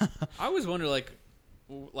 I always wonder, like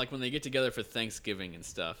when they get together for Thanksgiving and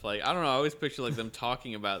stuff. Like, I don't know. I always picture like them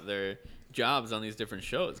talking about their jobs on these different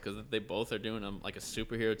shows because they both are doing like a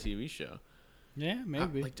superhero TV show. Yeah,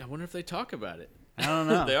 maybe. I wonder if they talk about it. I don't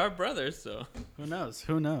know. They are brothers, so Who knows?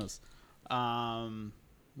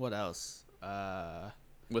 What else?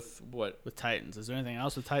 with what With Titans. Is there anything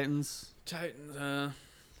else with Titans? Titans?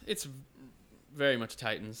 It's very much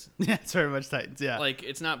Titans. Yeah, it's very much Titans. Yeah. Like,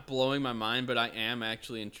 it's not blowing my mind, but I am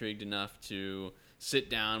actually intrigued enough to sit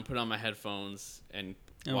down, put on my headphones, and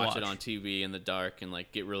watch it on TV in the dark and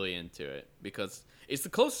like get really into it, because it's the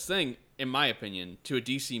closest thing, in my opinion, to a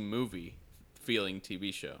DC movie feeling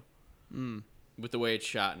TV show. With the way it's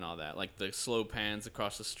shot and all that, like the slow pans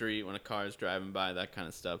across the street when a car is driving by, that kind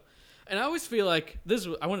of stuff. And I always feel like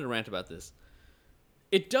I wanted to rant about this.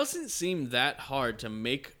 It doesn't seem that hard to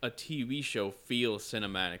make a TV show feel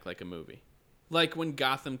cinematic like a movie. Like when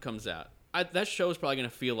Gotham comes out, that show is probably going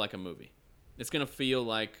to feel like a movie. It's going to feel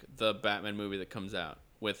like the Batman movie that comes out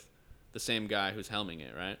with the same guy who's helming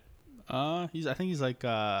it, right? I think he's like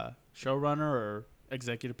showrunner or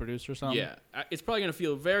executive producer or something. Yeah, it's probably going to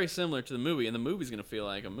feel very similar to the movie, and the movie's going to feel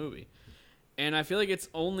like a movie. And I feel like it's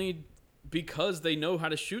only because they know how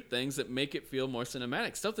to shoot things that make it feel more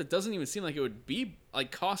cinematic. Stuff that doesn't even seem like it would be,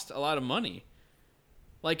 like, cost a lot of money.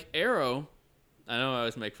 Like Arrow, I know I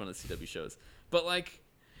always make fun of CW shows, but like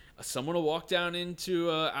someone will walk down into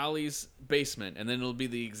Ali's basement, and then it'll be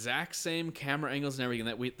the exact same camera angles and everything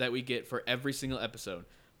that we get for every single episode.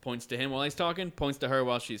 Points to him while he's talking, points to her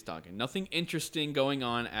while she's talking. Nothing interesting going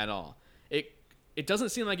on at all. It doesn't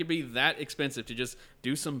seem like it'd be that expensive to just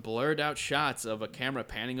do some blurred out shots of a camera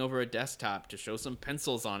panning over a desktop to show some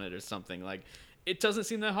pencils on it or something. Like, it doesn't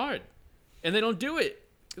seem that hard. And they don't do it.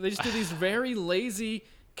 They just do these very lazy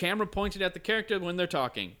camera pointed at the character when they're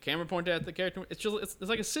talking. Camera pointed at the character. It's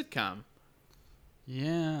like a sitcom.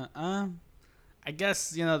 Yeah. I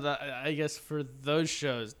guess, I guess for those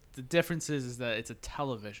shows, the difference is that it's a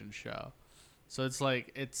television show. So it's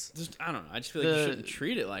like just, I don't know. I just feel like you shouldn't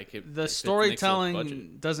treat it like it. The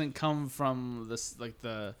storytelling doesn't come from this, like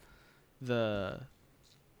the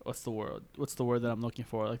what's the word? What's the word that I'm looking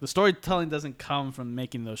for? Like, the storytelling doesn't come from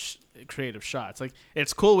making those creative shots. Like,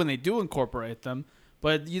 it's cool when they do incorporate them,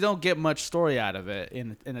 but you don't get much story out of it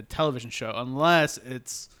in a television show unless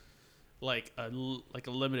it's like a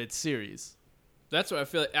limited series. That's what I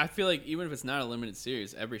feel like. I feel like even if it's not a limited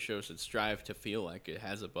series, every show should strive to feel like it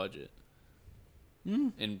has a budget.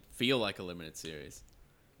 And feel like a limited series.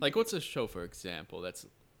 Like, what's a show, for example, that's...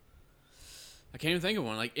 I can't even think of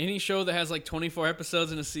one. Like, any show that has, like, 24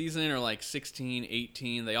 episodes in a season or, like, 16,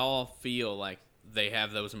 18, they all feel like they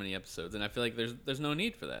have those many episodes. And I feel like there's no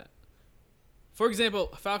need for that. For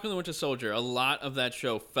example, Falcon and the Winter Soldier, a lot of that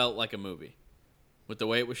show felt like a movie. With the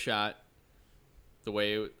way it was shot, the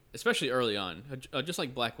way... especially early on. Just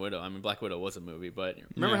like Black Widow. I mean, Black Widow was a movie, but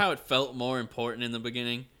remember how it felt more important in the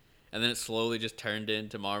beginning? And then it slowly just turned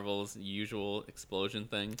into Marvel's usual explosion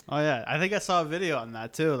thing. Oh yeah, I think I saw a video on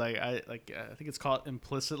that too. I think it's called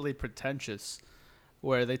Implicitly Pretentious,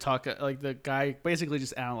 where they talk like the guy basically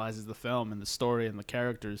just analyzes the film and the story and the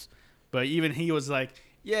characters. But even he was like,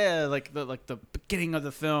 Yeah, like the beginning of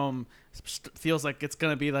the film feels like it's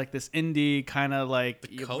gonna be like this indie kind of like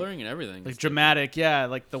The coloring and everything. like is dramatic. Yeah,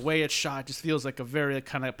 like the way it's shot just feels like a very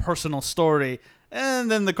kind of personal story.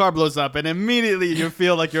 And then the car blows up, and immediately you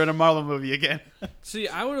feel like you're in a Marvel movie again. See,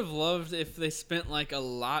 I would have loved if they spent like a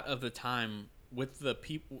lot of the time with the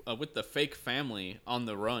people, with the fake family on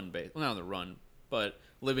the run, well, not on the run, but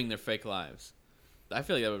living their fake lives. I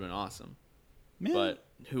feel like that would have been awesome. Man. But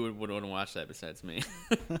who would want to watch that besides me?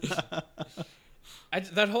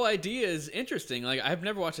 That whole idea is interesting. Like, I've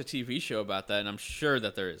never watched a TV show about that, and I'm sure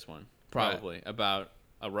that there is one, probably, about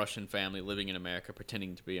a Russian family living in America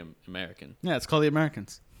pretending to be American. Yeah, it's called The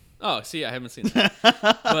Americans. Oh, see, I haven't seen that.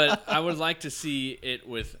 But I would like to see it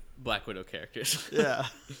with Black Widow characters. Yeah.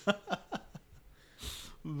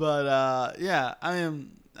 But, yeah, I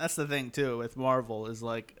mean, that's the thing, too, with Marvel is,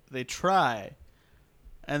 like, they try,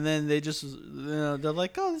 and then they just, they're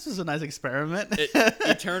like, oh, this is a nice experiment.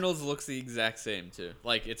 Eternals looks the exact same, too.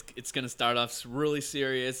 Like, it's going to start off really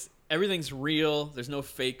serious. Everything's real. There's no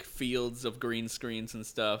fake fields of green screens and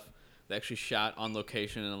stuff. They actually shot on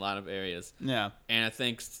location in a lot of areas. Yeah. And I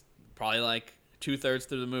think probably like 2/3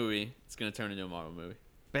 through the movie, it's going to turn into a Marvel movie.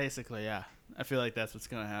 Basically, yeah. I feel like that's what's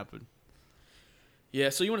going to happen. Yeah,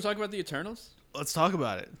 so you want to talk about the Eternals? Let's talk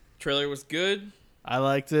about it. Trailer was good. I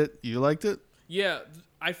liked it. You liked it? Yeah,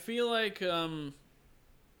 I feel like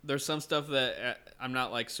there's some stuff that I'm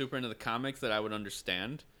not like super into the comics that I would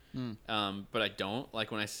understand. But I don't.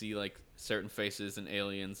 Like when I see like certain faces and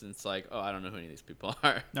aliens, and it's like, oh, I don't know who any of these people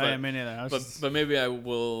are. No, yeah, me neither. But maybe I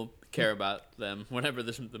will care about them whenever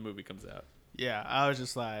the movie comes out. Yeah, I was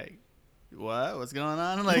just like, what? What's going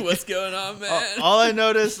on? Like, what's going on, man? All I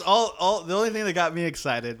noticed, the only thing that got me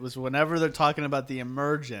excited was whenever they're talking about the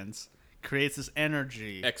emergence creates this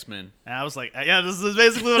energy. X-Men. And I was like, yeah, this is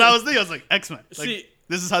basically what I was thinking. I was like, X-Men. Like, see,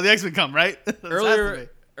 this is how the X-Men come, right?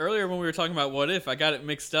 Earlier when we were talking about What If, I got it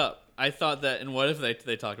mixed up. I thought that in What If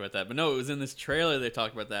they talked about that. But no, it was in this trailer they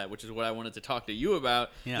talked about that, which is what I wanted to talk to you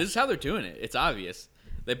about. Yeah. This is how they're doing it. It's obvious.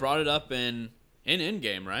 They brought it up in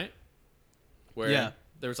Endgame, right? Where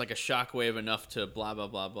there was like a shockwave enough to blah, blah,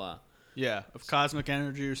 blah, blah. Yeah, of cosmic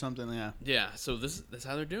energy or something, yeah. Yeah, so this is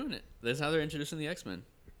how they're doing it. This is how they're introducing the X-Men.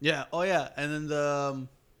 Yeah, oh yeah, and then the...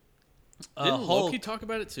 Didn't Loki talk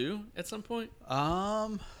about it too at some point?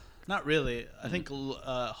 Not really. I think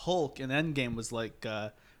Hulk in Endgame was like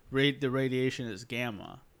the radiation is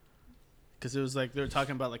gamma, because it was like they were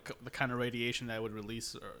talking about like the kind of radiation that would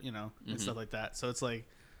release, or, and stuff like that. So it's like,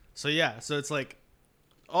 so it's like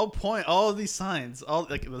all of these signs, all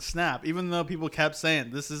like the snap. Even though people kept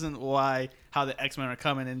saying this isn't how the X-Men are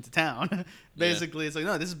coming into town, basically it's like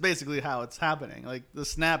no, this is basically how it's happening. Like the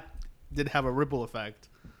snap did have a ripple effect.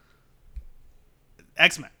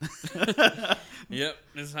 X-Men. Yep,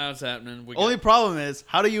 this is how it's happening. Only problem is,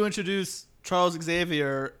 how do you introduce Charles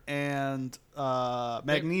Xavier and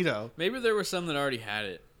Magneto? Maybe there were some that already had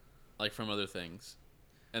it, like from other things,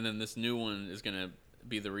 and then this new one is gonna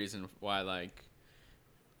be the reason why. Like,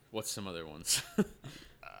 what's some other ones?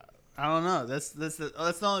 I don't know. That's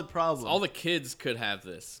the only problem. All the kids could have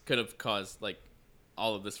this. Could have caused like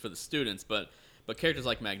all of this for the students, but characters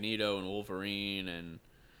like Magneto and Wolverine and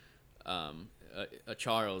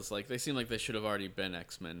Charles, like they seem like they should have already been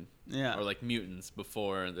X-Men, or like mutants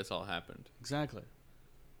before this all happened. Exactly.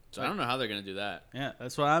 So I don't know how they're gonna do that. Yeah,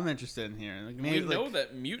 that's what I'm interested in here. Like, we know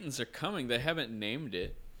that mutants are coming. They haven't named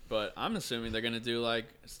it, but I'm assuming they're gonna do like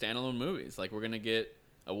standalone movies. Like we're gonna get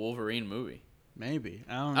a Wolverine movie. Maybe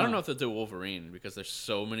I don't know if they'll do Wolverine because there's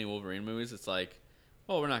so many Wolverine movies. It's like,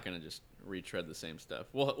 well, we're not gonna just retread the same stuff.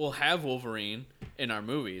 We'll have Wolverine in our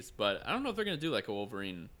movies, but I don't know if they're gonna do like a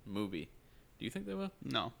Wolverine movie. Do you think they will?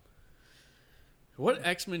 No. What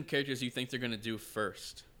X-Men characters do you think they're going to do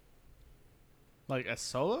first? Like a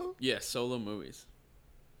solo? Yeah, solo movies.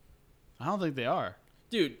 I don't think they are.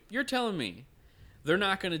 Dude, you're telling me they're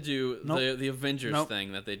not going to do the Avengers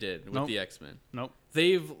thing that they did with the X-Men? Nope.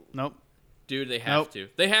 Nope. Dude, they have to.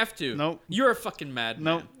 They have to. Nope. You're a fucking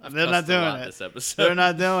madman. Nope. They're not doing it. This episode. They're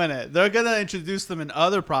not doing it. They're going to introduce them in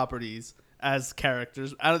other properties as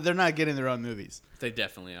characters. They're not getting their own movies. They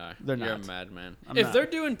definitely are. You're a madman. If they're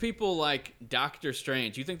doing people like Doctor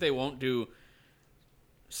Strange, you think they won't do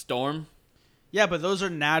Storm? Yeah, but those are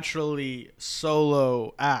naturally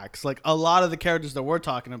solo acts. Like a lot of the characters that we're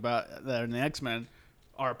talking about that are in the X-Men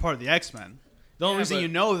are a part of the X-Men. The only reason you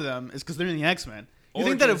know them is because they're in the X-Men. You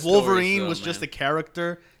think that if Wolverine was just a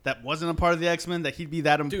character that wasn't a part of the X-Men, that he'd be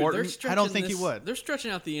that important? I don't think he would. They're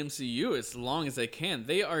stretching out the MCU as long as they can.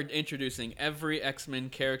 They are introducing every X-Men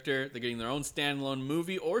character. They're getting their own standalone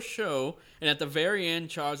movie or show. And at the very end,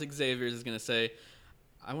 Charles Xavier is going to say,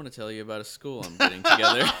 I want to tell you about a school I'm getting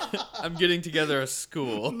together. I'm getting together a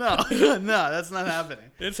school. No, no, that's not happening.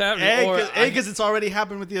 It's happening. Because it's already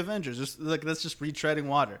happened with the Avengers. Just like that's just retreading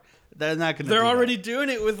water. They're not going to. They're already doing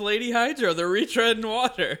it with Lady Hydra. They're retreading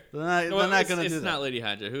water. They're not going to do that. It's not Lady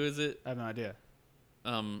Hydra. Who is it? I have no idea.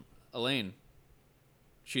 Elaine.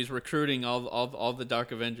 She's recruiting all the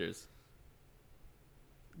Dark Avengers.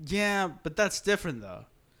 Yeah, but that's different though.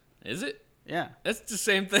 Is it? Yeah. That's the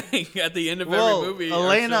same thing at the end of every movie.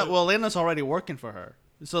 Elena's already working for her.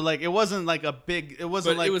 So like it wasn't like a big it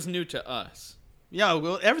wasn't but like it was new to us. Yeah,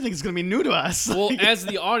 well everything's going to be new to us. Well, as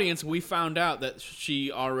the audience, we found out that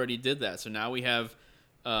she already did that. So now we have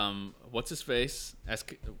what's his face?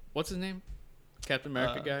 What's his name? Captain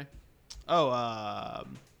America guy?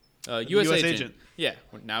 US agent. Yeah.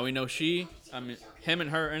 Now we know him and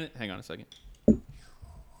her in it. Hang on a second.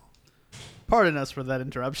 Pardon us for that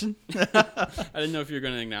interruption. I didn't know if you were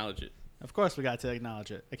going to acknowledge it. Of course we got to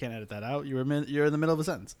acknowledge it. I can't edit that out. You're in the middle of a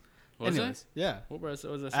sentence. Was yeah. What was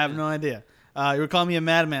I I have no idea. You were calling me a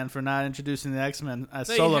madman for not introducing the X-Men as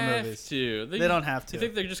solo movies. They don't have to. You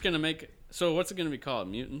think they're just going to make... So what's it going to be called?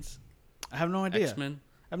 Mutants? I have no idea. X-Men?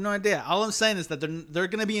 I have no idea. All I'm saying is that they're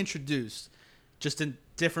going to be introduced just in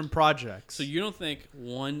different projects. So you don't think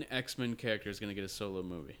one X-Men character is going to get a solo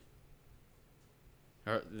movie?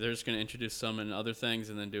 Or they're just going to introduce some in other things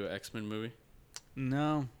and then do an X-Men movie?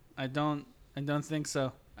 No, I don't think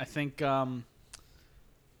so. I think not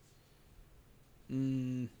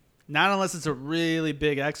unless it's a really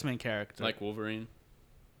big X-Men character. Like Wolverine?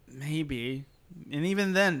 Maybe. And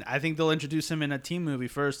even then, I think they'll introduce him in a team movie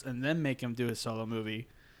first and then make him do his solo movie.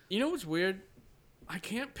 You know what's weird? I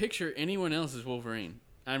can't picture anyone else as Wolverine.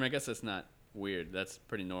 I mean, I guess that's not weird. That's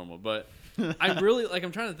pretty normal. But I really,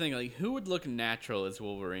 I'm trying to think, who would look natural as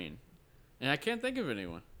Wolverine? And I can't think of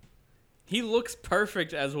anyone. He looks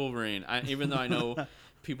perfect as Wolverine, even though I know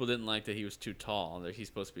people didn't like that he was too tall. That he's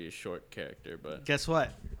supposed to be a short character. But guess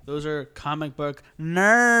what? Those are comic book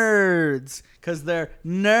nerds because they're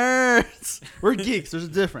nerds. We're geeks. There's a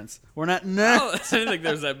difference. We're not nerds. I didn't think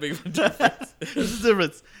there was that big of a difference. There's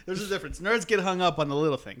a difference. Nerds get hung up on the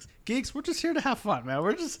little things. Geeks, we're just here to have fun, man.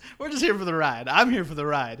 We're just here for the ride. I'm here for the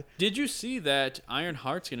ride. Did you see that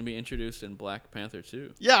Ironheart's going to be introduced in Black Panther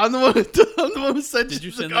 2? Yeah, I'm the one who sent Did you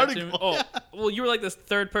send the that article. to me? Oh, well, you were like the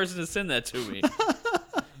third person to send that to me.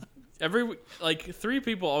 Every 3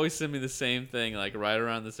 people always send me the same thing, right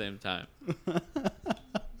around the same time.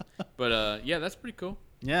 But yeah, that's pretty cool.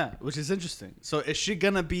 Yeah, which is interesting. So is she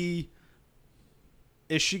gonna be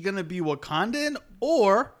Wakandan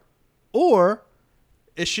or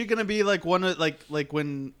is she gonna be like one of like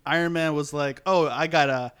when Iron Man was like, oh, I got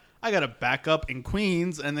a backup in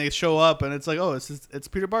Queens, and they show up and it's like, oh, it's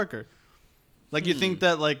Peter Parker. You think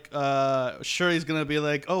that Shuri's gonna be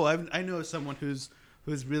like, oh, I know someone who's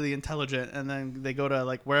really intelligent, and then they go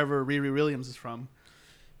to wherever Riri Williams is from.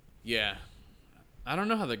 Yeah, I don't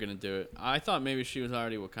know how they're gonna do it. I thought maybe she was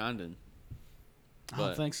already Wakandan. I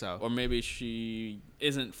don't think so. Or maybe she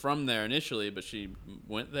isn't from there initially, but she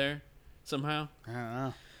went there somehow.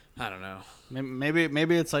 I don't know. know.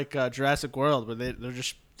 Maybe it's like Jurassic World, where they're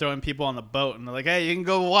just throwing people on the boat and they're like, hey, you can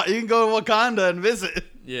go to Wakanda and visit.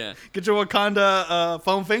 Yeah. Get your Wakanda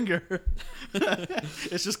foam finger.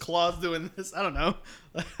 It's just Claus doing this. I don't know.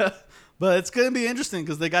 But it's going to be interesting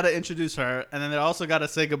because they got to introduce her, and then they also got to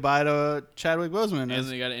say goodbye to Chadwick Boseman. And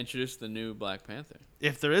they got to introduce the new Black Panther.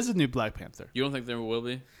 If there is a new Black Panther. You don't think there will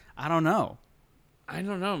be? I don't know. I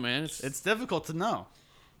don't know, man. It's difficult to know.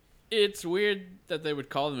 It's weird that they would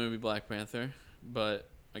call the movie Black Panther, but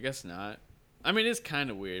I guess not. I mean, it's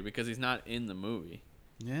kind of weird because he's not in the movie.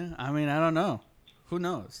 Yeah, I mean, I don't know. Who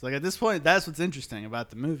knows? At this point, that's what's interesting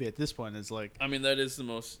about the movie. At this point, is I mean, that is the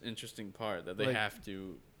most interesting part, that they have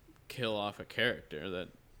to kill off a character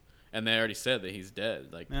and they already said that he's dead.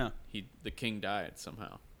 The king died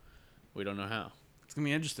somehow. We don't know how. It's gonna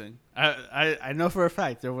be interesting. I know for a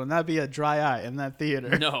fact there will not be a dry eye in that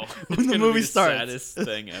theater. No, when the movie starts. Saddest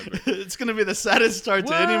thing ever. It's gonna be the saddest start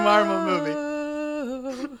to any Marvel movie.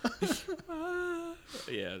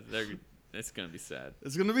 Yeah, it's gonna be sad.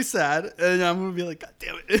 It's gonna be sad, and I'm gonna be like, God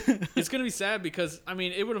damn it! It's gonna be sad because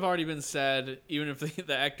it would have already been sad even if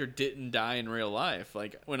the actor didn't die in real life.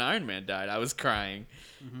 When Iron Man died, I was crying.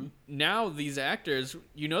 Mm-hmm. Now these actors,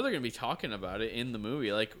 they're gonna be talking about it in the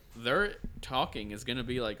movie. Their talking is gonna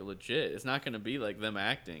be legit. It's not gonna be them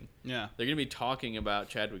acting. Yeah, they're gonna be talking about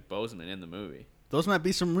Chadwick Boseman in the movie. Those might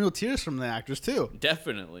be some real tears from the actors too.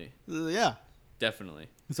 Definitely. Yeah. Definitely.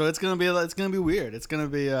 So it's gonna be weird. It's gonna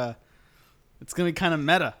be kind of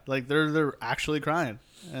meta. They're actually crying,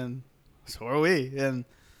 and so are we. And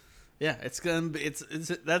Yeah, it's gonna be. It's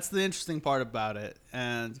that's the interesting part about it,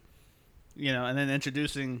 and and then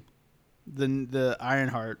introducing the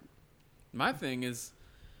Ironheart. My thing is,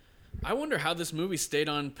 I wonder how this movie stayed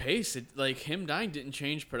on pace. Like him dying didn't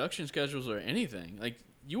change production schedules or anything. Like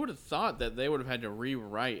you would have thought that they would have had to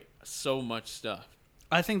rewrite so much stuff.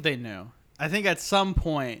 I think they knew. I think at some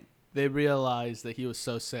point they realized that he was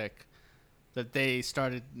so sick that they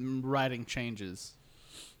started writing changes.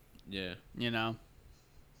 Yeah.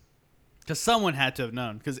 Because someone had to have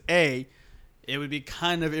known. Because it would be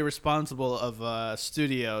kind of irresponsible of a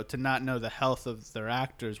studio to not know the health of their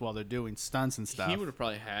actors while they're doing stunts and stuff. He would have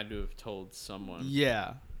probably had to have told someone.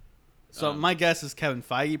 Yeah. So my guess is Kevin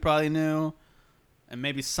Feige probably knew, and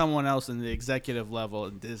maybe someone else in the executive level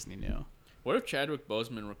in Disney knew. What if Chadwick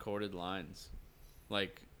Boseman recorded lines,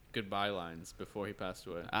 like goodbye lines, before he passed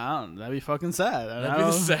away? I don't know. That'd be fucking sad. That'd be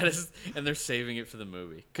the saddest, and they're saving it for the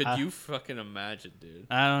movie. Could you fucking imagine, dude?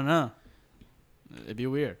 I don't know. It'd be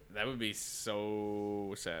weird. That would be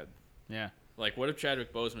so sad. Yeah. Like, what if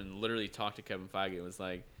Chadwick Boseman literally talked to Kevin Feige and was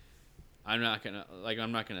like, I'm not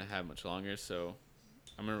gonna have much longer, so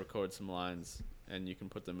I'm gonna record some lines, and you can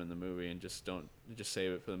put them in the movie, and just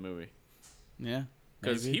save it for the movie. Yeah.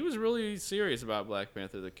 Because he was really serious about Black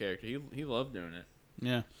Panther, the character. He loved doing it.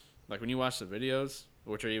 Yeah. Like when you watch the videos,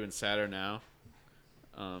 which are even sadder now.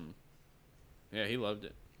 Yeah, he loved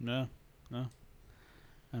it. No.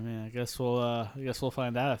 I mean, I guess we'll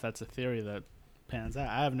find out if that's a theory that pans out.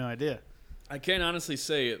 I have no idea. I can't honestly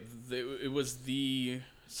say it was the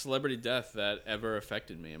celebrity death that ever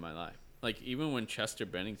affected me in my life. Like even when Chester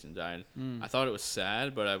Bennington died, I thought it was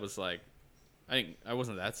sad, but I was like, I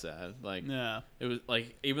wasn't that sad. Like, yeah. It was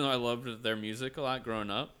like, even though I loved their music a lot growing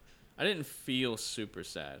up, I didn't feel super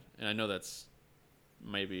sad. And I know that's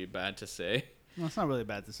maybe bad to say. Well, it's not really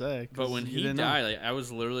bad to say. But when he died, like, I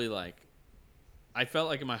was literally like, I felt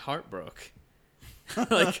like my heart broke.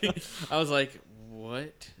 Like, I was like,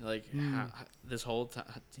 what? Like, how, this whole time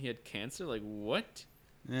he had cancer? Like, what?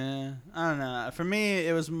 Yeah, I don't know. For me,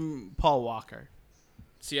 it was Paul Walker.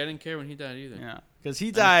 See, I didn't care when he died either. Yeah, because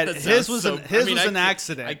he died. His was an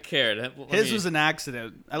accident. I cared. His was an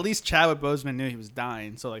accident. At least Chadwick Boseman knew he was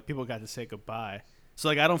dying, so like people got to say goodbye. So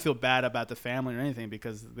like I don't feel bad about the family or anything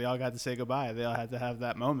because they all got to say goodbye. They all had to have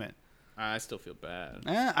that moment. I still feel bad.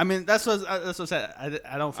 Yeah, I mean that's what I said.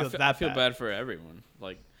 I don't feel that bad. I feel bad for everyone,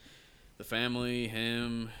 like the family,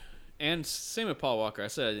 him, and same with Paul Walker. I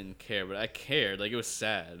said I didn't care, but I cared. Like it was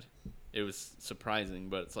sad, it was surprising,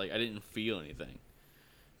 but it's like I didn't feel anything.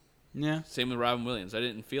 Yeah. Same with Robin Williams. I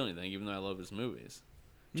didn't feel anything, even though I love his movies.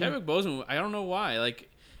 Chadwick Boseman, I don't know why. Like,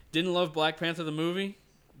 didn't love Black Panther the movie,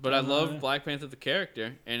 but I loved Black Panther the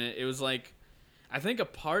character, and it was like, I think a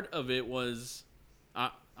part of it was,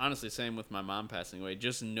 honestly, same with my mom passing away,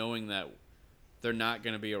 just knowing that they're not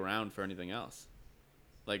going to be around for anything else.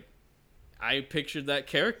 Like, I pictured that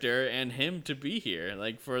character and him to be here,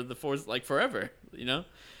 like for like forever, you know.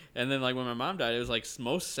 And then like when my mom died, it was like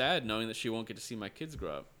most sad knowing that she won't get to see my kids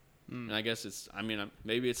grow up. And I guess it's, I mean,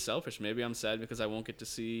 maybe it's selfish. Maybe I'm sad because I won't get to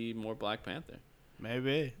see more Black Panther.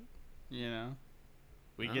 Maybe. You know,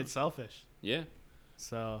 we get selfish. Yeah.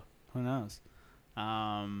 So who knows?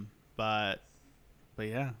 But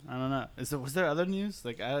yeah, I don't know. Was there other news?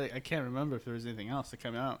 Like I can't remember if there was anything else that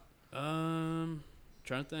came out. Trying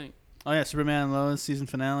to think. Oh yeah, Superman and Lois season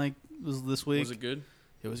finale was this week. Was it good?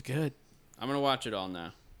 It was good. I'm gonna watch it all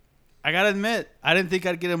now. I gotta admit, I didn't think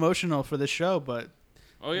I'd get emotional for this show, but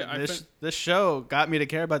oh yeah, this show got me to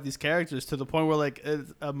care about these characters to the point where like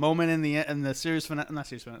a moment in the series finale, not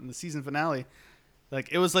series finale, in the season finale, I'm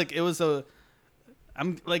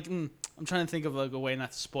trying to think of like a way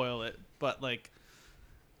not to spoil it, but like,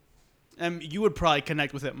 and you would probably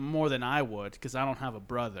connect with it more than I would because I don't have a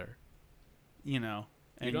brother, you know,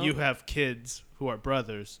 and you have kids who are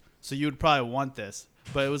brothers, so you would probably want this.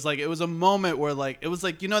 But it was a moment where like it was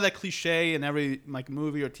like, you know, that cliche in every like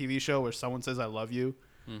movie or TV show where someone says I love you,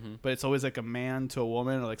 but it's always like a man to a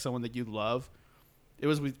woman or like someone that you love. It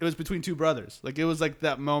was between two brothers. Like it was like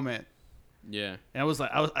that moment. Yeah. And I was like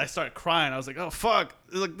I started crying. I was like, oh fuck,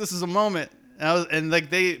 like this is a moment. And like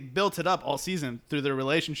they built it up all season through their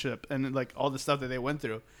relationship and like all the stuff that they went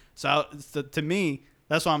through. So to me,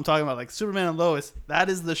 that's what I'm talking about. Like Superman and Lois, that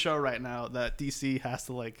is the show right now that DC has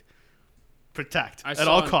to like protect at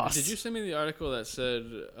all costs. Did you send me the article that said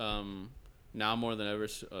now more than ever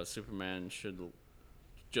Superman should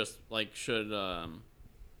I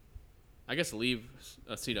guess leave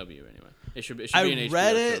CW anyway. It should be an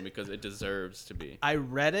HBO show because it deserves to be. I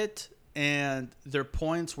read it and their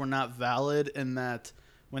points were not valid in that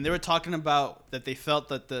when they were talking about that they felt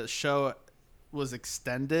that the show was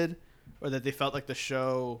extended or that they felt like the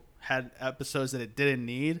show had episodes that it didn't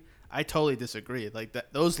need. I totally disagree. Like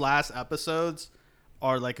those last episodes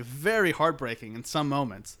are like very heartbreaking in some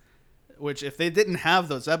moments. Which if they didn't have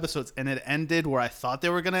those episodes and it ended where I thought they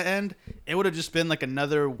were gonna end, it would have just been like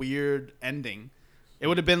another weird ending. It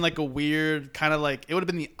would have been like a weird kind of like it would have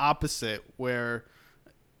been the opposite where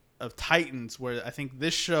of Titans, where I think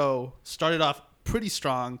this show started off pretty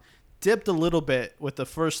strong, dipped a little bit with the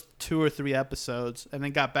first 2 or 3 episodes, and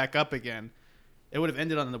then got back up again. It would have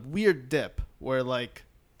ended on a weird dip where like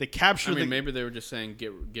they captured. Maybe they were just saying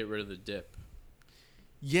get rid of the dip.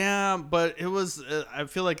 Yeah, but it was. I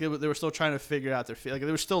feel like they were still trying to figure out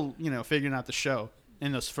they were still figuring out the show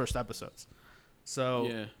in those first episodes. So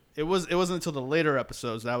yeah. It wasn't until the later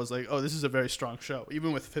episodes that I was like, oh, this is a very strong show,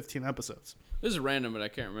 even with 15 episodes. This is random, but I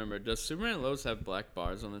can't remember. Does Superman and Lois have black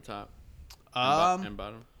bars on the top and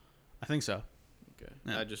bottom? I think so. Okay,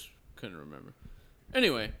 Yeah. I just couldn't remember.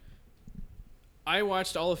 Anyway, I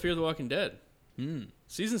watched all of Fear the Walking Dead.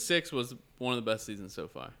 Season 6 was one of the best seasons so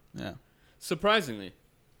far. Yeah. Surprisingly,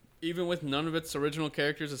 even with none of its original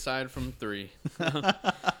characters aside from 3.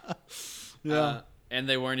 Yeah. And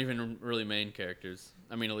they weren't even really main characters.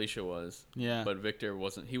 I mean, Alicia was. Yeah. But Victor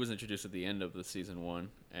wasn't. He was introduced at the end of the season 1.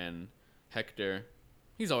 And Hector,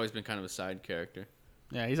 he's always been kind of a side character.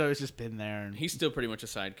 Yeah, he's always just been there. And He's still pretty much a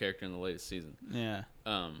side character in the latest season. yeah.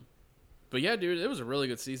 But yeah, dude, it was a really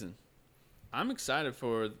good season. I'm excited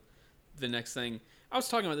for the next thing. I was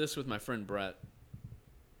talking about this with my friend Brett.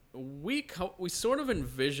 We sort of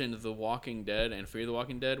envisioned The Walking Dead and Fear the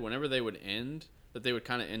Walking Dead, whenever they would end, that they would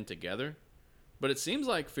kind of end together. But it seems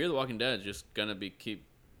like Fear the Walking Dead is just gonna keep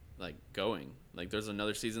going. Like there's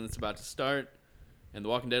another season that's about to start, and The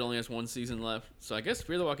Walking Dead only has 1 season left. So I guess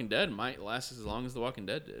Fear the Walking Dead might last as long as The Walking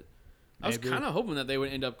Dead did. I was kind of hoping that they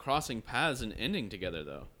would end up crossing paths and ending together,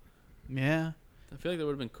 though. Yeah. I feel like that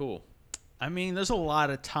would have been cool. I mean, there's a lot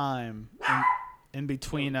of time in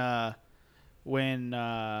between when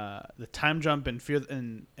the time jump in Fear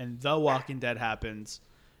and The Walking Dead happens,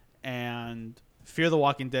 and Fear the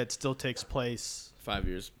Walking Dead still takes place 5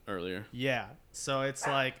 years earlier. Yeah, so it's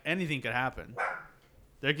like anything could happen.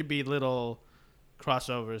 There could be little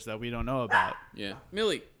crossovers that we don't know about. Yeah,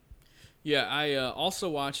 Millie. Yeah, I also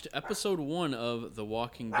watched episode 1 of The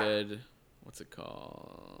Walking Dead. What's it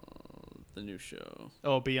called? The new show.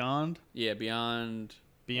 Oh, Beyond? Yeah, Beyond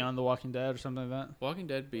The Walking Dead or something like that? Walking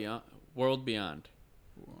Dead Beyond. World Beyond.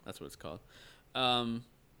 That's what it's called. It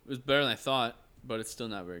was better than I thought, but it's still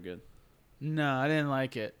not very good. No, I didn't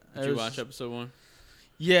like it. Did you watch episode 1?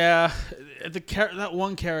 Yeah, that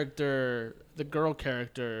one character, the girl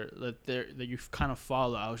character that you kind of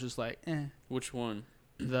follow, I was just like, eh. Which one?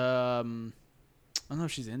 I don't know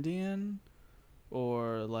if she's Indian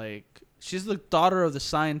or like she's the daughter of the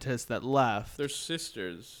scientist that left. They're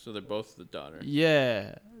sisters, so they're both the daughter.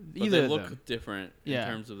 Yeah, but either they look of them. different in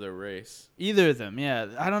terms of their race. Either of them, yeah.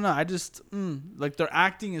 I don't know. I just like their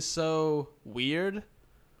acting is so weird.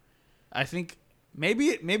 I think maybe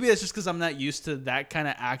it's just because I'm not used to that kind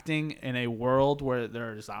of acting in a world where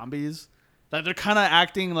there are zombies. Like they're kind of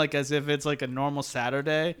acting like as if it's like a normal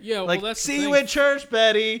Saturday. Yeah, well, like, that's the see you thing. at church,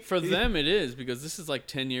 Betty. For them, it is because this is like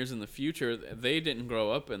 10 years in the future. They didn't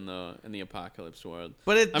grow up in the apocalypse world.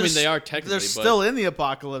 But they are technically. They're still in the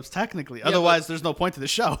apocalypse technically. Yeah, Otherwise, there's no point to the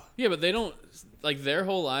show. Yeah, but they don't like their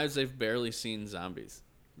whole lives. They've barely seen zombies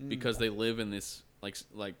because they live in this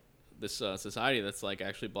this society that's like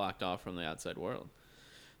actually blocked off from the outside world.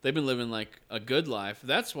 They've been living like a good life.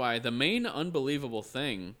 That's why the main unbelievable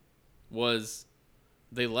thing was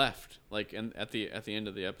they left. Like at the end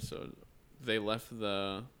of the episode, they left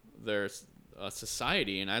their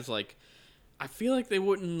society, and I was like, I feel like they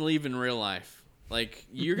wouldn't leave in real life. Like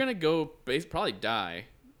you're gonna go probably die.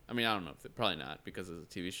 I mean, I don't know. Probably not because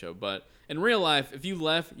it's a TV show. But in real life, if you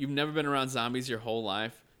left, you've never been around zombies your whole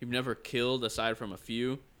life. You've never killed aside from a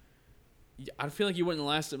few. I feel like you wouldn't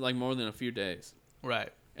last like more than a few days. Right.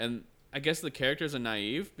 And I guess the characters are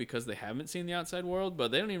naive because they haven't seen the outside world,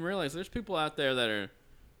 but they don't even realize there's people out there they're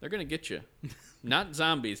gonna get you. Not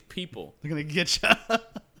zombies, people. They're gonna get you.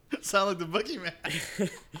 Sound like the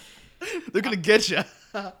boogeyman. They're gonna get you.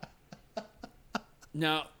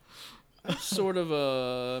 Now, I'm sort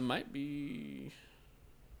of might be.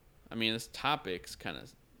 I mean, this topic's kind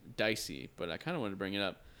of dicey, but I kind of wanted to bring it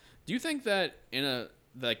up. Do you think that in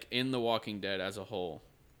The Walking Dead as a whole,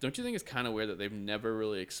 don't you think it's kind of weird that they've never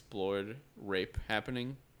really explored rape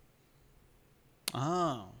happening?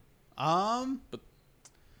 Oh. But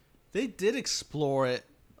they did explore it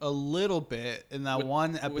a little bit in that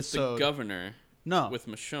one episode. With the governor. No. With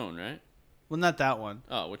Michonne, right? Well, not that one.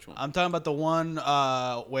 Oh, which one? I'm talking about the one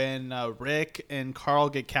when Rick and Carl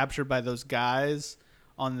get captured by those guys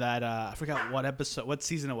on that. I forgot what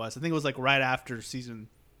season it was. I think it was like right after season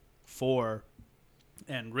 4.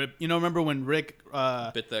 And Rip, remember when Rick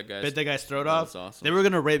bit that guy's throat that off? was awesome. They were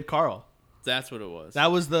gonna rape Carl. That's what it was.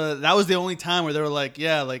 That was the only time where they were like,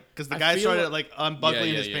 yeah, like because the guy started like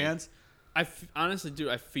unbuckling his pants. Honestly, dude,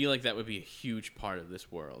 I feel like that would be a huge part of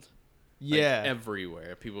this world. Yeah, like,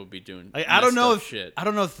 everywhere people would be doing. Like, I don't know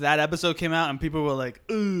if that episode came out and people were like,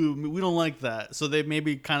 "Ooh, we don't like that," so they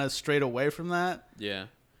maybe kind of strayed away from that. Yeah,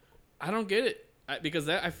 I don't get it because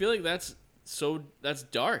I feel like that's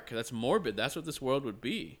dark, that's morbid. That's what this world would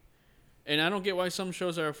be, and I don't get why some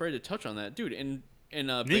shows are afraid to touch on that, dude.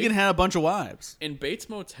 Negan had a bunch of wives. In Bates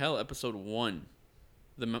Motel, episode 1,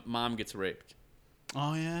 the mom gets raped.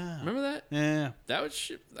 Oh yeah, remember that? Yeah, that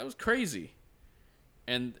was crazy.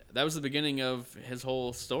 And that was the beginning of his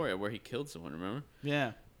whole story where he killed someone, remember?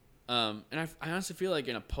 Yeah. And I honestly feel like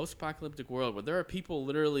in a post-apocalyptic world where there are people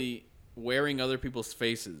literally wearing other people's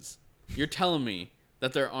faces, you're telling me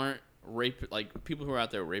that there aren't people who are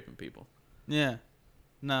out there raping people. Yeah.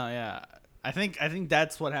 No, yeah. I think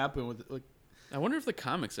that's what happened with I wonder if the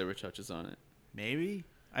comics ever touches on it. Maybe.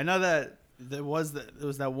 I know that there was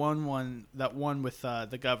that one with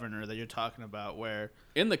the governor that you're talking about where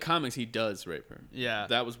in the comics he does rape her. Yeah,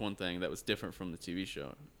 that was one thing that was different from the TV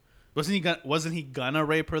show. Wasn't he gonna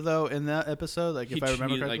rape her though in that episode? Like if I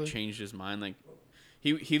remember correctly, like changed his mind. Like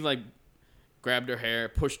he like grabbed her hair,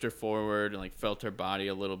 pushed her forward, and like felt her body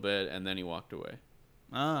a little bit, and then he walked away.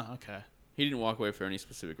 Oh, okay. He didn't walk away for any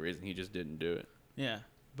specific reason. He just didn't do it. Yeah,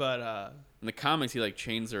 but in the comics he like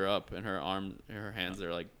chains her up, and her hands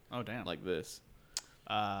are like. Oh damn! Like this,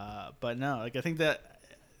 but no, like I think that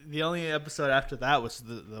the only episode after that was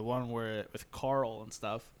the one where with Carl and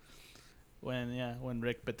stuff, when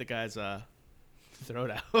Rick bit the guy's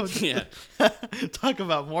throat out. Yeah, talk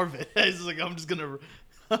about morbid. He's like, I'm just gonna.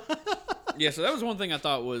 Yeah, so that was one thing I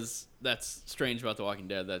thought that's strange about The Walking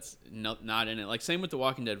Dead. That's not in it. Like same with The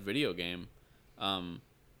Walking Dead video game.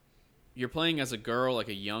 You're playing as a girl, like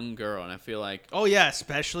a young girl, and I feel like... Oh, yeah,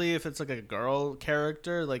 especially if it's, like, a girl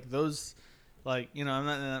character. Like, those... Like,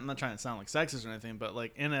 I'm not trying to sound like sexist or anything, but,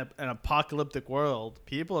 like, in an apocalyptic world,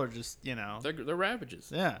 people are just, They're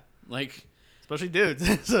ravages. Yeah. Like... Especially dudes.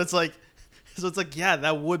 So it's like, yeah,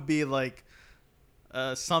 that would be, like,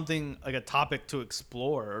 something, like, a topic to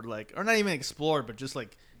explore. Or not even explore, but just,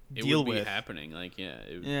 like, deal with. It would be happening. Like, yeah.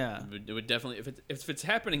 It would definitely... If it's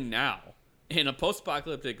happening now... In a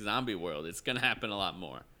post-apocalyptic zombie world, it's gonna happen a lot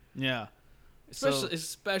more. Yeah,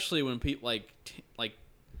 especially when people like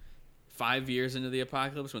 5 years into the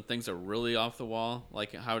apocalypse, when things are really off the wall,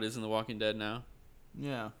 like how it is in The Walking Dead now.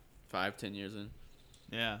 Yeah, 5-10 years in.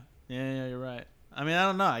 Yeah, you're right. I mean, I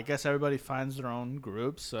don't know. I guess everybody finds their own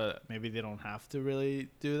groups, so maybe they don't have to really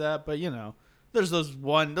do that. But there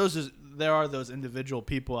are those individual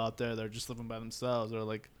people out there that are just living by themselves, or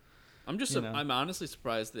like. I'm honestly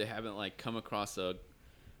surprised they haven't like come across a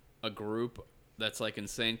group that's like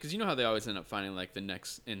insane, because you know how they always end up finding like the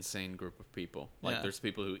next insane group of people. Like there's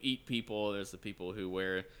people who eat people, there's the people who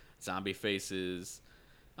wear zombie faces.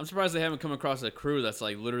 I'm surprised they haven't come across a crew that's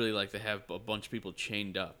like literally like they have a bunch of people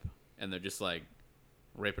chained up and they're just like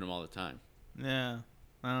raping them all the time. Yeah.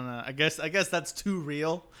 I don't know. I guess that's too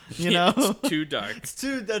real. It's too dark.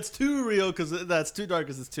 That's too real because that's too dark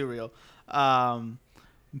because it's too real.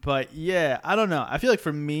 But yeah, I don't know. I feel like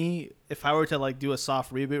for me, if I were to like do a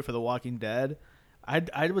soft reboot for The Walking Dead,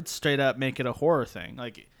 I would straight up make it a horror thing.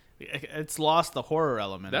 Like it's lost the horror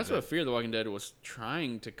element. That's what Fear the Walking Dead was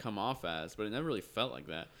trying to come off as, but it never really felt like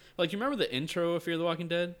that. Like you remember the intro of Fear the Walking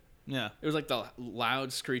Dead? Yeah. It was like the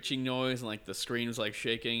loud screeching noise and like the screen was like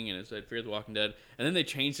shaking and it said Fear the Walking Dead, and then they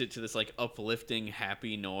changed it to this like uplifting,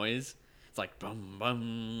 happy noise. It's like boom,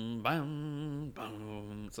 boom, boom,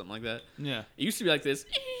 boom, something like that. Yeah. It used to be like this.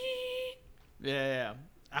 Yeah.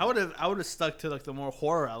 I would have stuck to like the more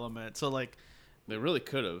horror element. So like, they really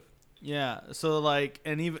could have. Yeah. So like,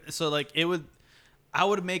 and even so like I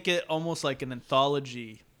would make it almost like an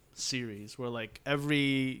anthology series where like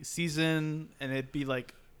every season, and it'd be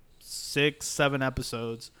like 6-7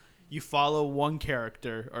 episodes. You follow one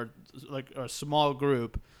character or like a small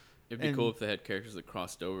group. It'd be cool if they had characters that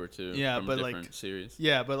crossed over too. Yeah, from but different series.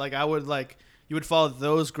 Yeah, but like I would like you would follow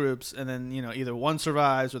those groups, and then either one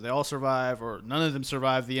survives or they all survive, or none of them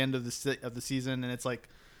survive the end of the season, and it's like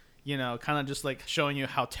kind of just like showing you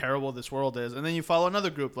how terrible this world is, and then you follow another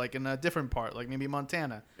group like in a different part, like maybe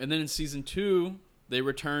Montana. And then in season 2, they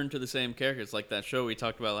return to the same characters, like that show we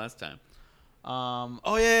talked about last time.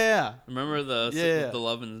 Oh yeah. Remember the Yeah. the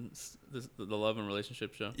love and the love and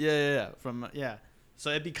relationship show? Yeah. From So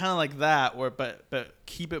it'd be kind of like that, but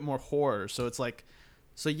keep it more horror. So it's like,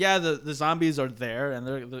 so yeah, the zombies are there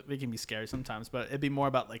and they can be scary sometimes, but it'd be more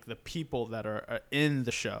about like the people that are in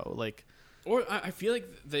the show, like. Or I feel like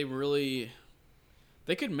they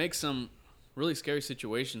could make some really scary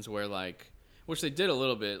situations where like, which they did a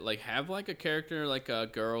little bit, like have like a character like a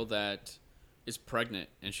girl that is pregnant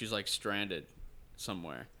and she's like stranded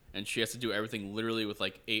somewhere and she has to do everything literally with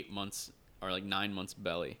like 8 months or like 9 months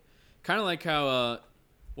belly, kind of like how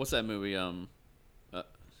what's that movie A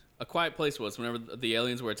Quiet Place was, whenever the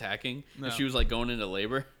aliens were attacking and she was like going into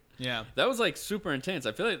labor. Yeah, that was like super intense.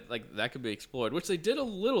 I feel like that could be explored, which they did a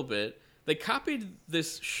little bit. They copied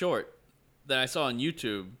this short that I saw on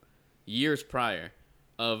YouTube years prior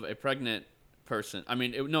of a pregnant person. I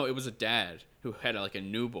mean, it was a dad who had like a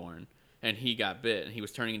newborn and he got bit and he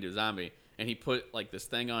was turning into a zombie and he put like this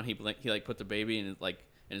thing on. He like put the baby in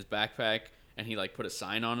his backpack and he like put a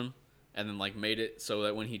sign on him and then like made it so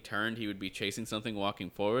that when he turned he would be chasing something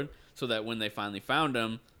walking forward, so that when they finally found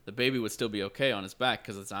him the baby would still be okay on his back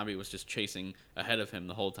because the zombie was just chasing ahead of him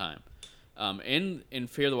the whole time. In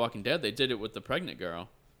Fear the Walking Dead, they did it with the pregnant girl.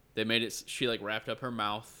 They made it. She like wrapped up her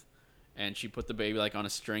mouth, and she put the baby like on a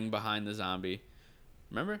string behind the zombie.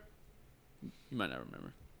 Remember? You might not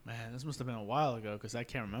remember. Man, this must have been a while ago because I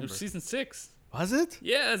can't remember. It was season 6. Was it?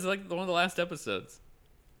 Yeah, it's like one of the last episodes.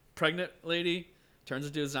 Pregnant lady turns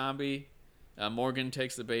into a zombie. Morgan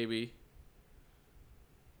takes the baby.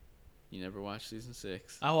 You never watched season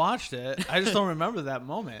 6? I watched it. I just don't remember that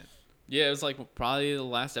moment. Yeah, it was like probably the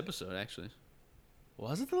last episode, actually.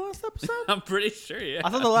 Was it the last episode? I'm pretty sure, yeah. I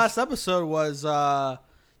thought the last episode was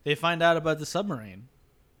they find out about the submarine.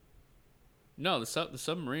 No, the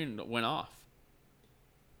submarine went off.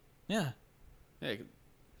 Yeah. Hey,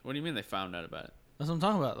 what do you mean they found out about it? That's what I'm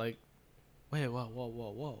talking about. Like, wait,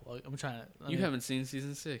 whoa. Like, I'm trying to... You haven't seen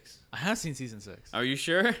season 6. I have seen season 6. Are you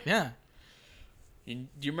sure? Yeah. Do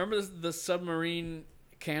you remember the submarine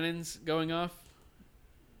cannons going off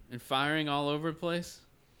and firing all over the place?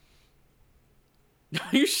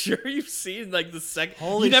 Are you sure you've seen like the second?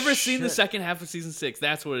 You've never seen the second half of season 6.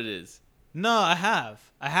 That's what it is. No, I have.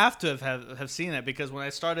 I have to have seen it because when I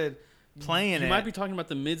started playing it, you might be talking about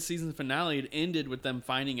the mid-season finale. It ended with them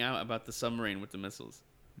finding out about the submarine with the missiles.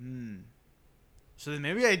 So then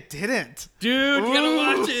maybe I didn't. Dude, you gotta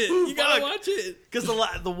watch it. You gotta watch it. Because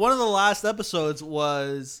the one of the last episodes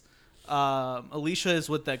was Alicia is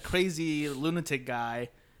with that crazy lunatic guy,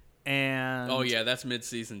 and oh yeah, that's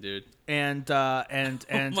mid-season, dude. And God.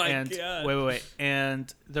 wait,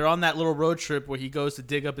 and they're on that little road trip where he goes to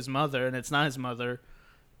dig up his mother, and it's not his mother,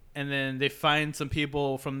 and then they find some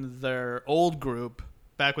people from their old group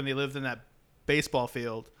back when they lived in that baseball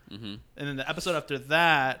field, and then the episode after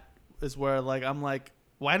that is where like I'm like,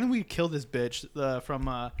 why didn't we kill this bitch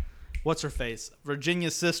from what's her face,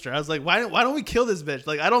 Virginia's sister? I was like, why don't we kill this bitch?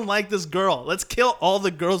 Like, I don't like this girl. Let's kill all the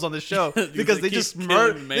girls on the show because they just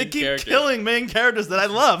they keep killing main characters that I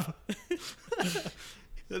love.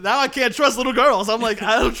 Now I can't trust little girls. I'm like,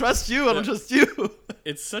 I don't trust you. I don't trust you.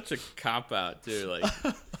 It's such a cop out, dude. Like,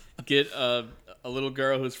 get a little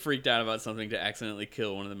girl who's freaked out about something to accidentally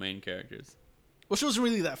kill one of the main characters. Well, she wasn't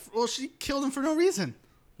really that. Well, she killed him for no reason.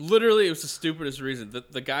 Literally, it was the stupidest reason.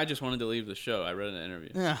 The guy just wanted to leave the show. I read in an interview.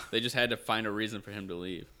 Yeah. They just had to find a reason for him to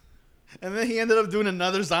leave. And then he ended up doing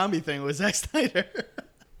another zombie thing with Zack Snyder.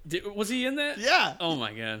 Was he in that? Yeah. Oh,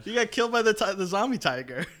 my God. He got killed by the zombie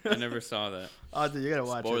tiger. I never saw that. Oh, dude, you gotta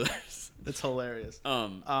watch Spoilers. it. It's hilarious.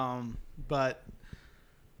 But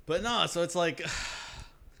no, so it's like,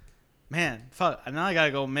 man, fuck. Now I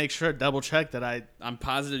gotta go make sure, double check that I'm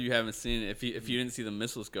positive you haven't seen it if you didn't see the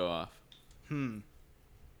missiles go off.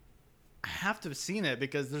 I have to have seen it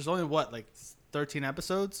because there's only, what, like 13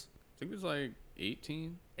 episodes? I think there's like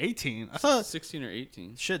 18. 18? I thought 16 or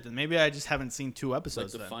 18. Shit, then maybe I just haven't seen 2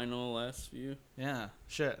 episodes. Like the final last few. Yeah,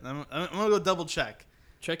 shit. I'm gonna go double check.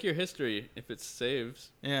 Check your history if it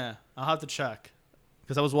saves. Yeah, I'll have to check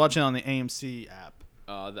because I was watching on the AMC app.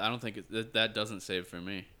 I don't think that doesn't save for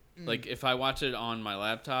me. Like if I watch it on my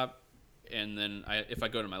laptop, and then if I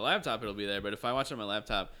go to my laptop, it'll be there. But if I watch it on my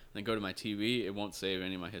laptop and then go to my TV, it won't save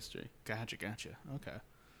any of my history. Gotcha. Okay,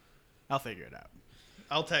 I'll figure it out.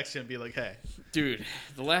 I'll text you and be like, "Hey, dude,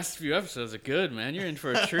 the last few episodes are good, man. You're in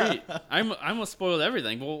for a treat." I almost spoiled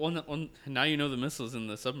everything. Well, now you know the missiles in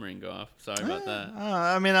the submarine go off. Sorry about that.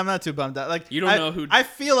 I mean, I'm not too bummed out. Like, you don't know who. I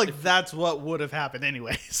feel like that's what would have happened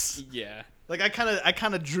anyways. Yeah. Like I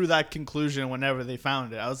kind of drew that conclusion whenever they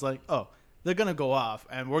found it. I was like, oh, they're gonna go off,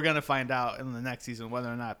 and we're gonna find out in the next season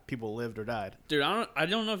whether or not people lived or died. Dude, I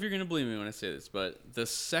don't know if you're gonna believe me when I say this, but the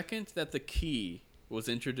second that the key was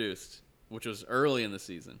introduced, which was early in the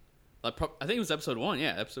season, like I think it was episode 1.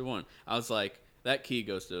 Yeah, episode 1. I was like, that key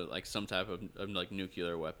goes to like some type of like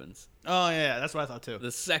nuclear weapons. Oh yeah, that's what I thought too.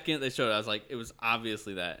 The second they showed it, I was like, it was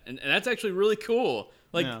obviously that, and that's actually really cool.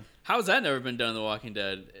 Like, how has that never been done in The Walking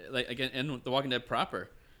Dead? Like again, in The Walking Dead proper,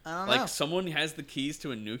 I don't like know. someone has the keys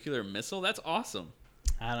to a nuclear missile. That's awesome.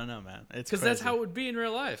 I don't know, man. It's Because that's how it would be in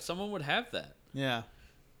real life. Someone would have that. Yeah.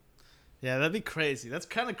 Yeah, that'd be crazy. That's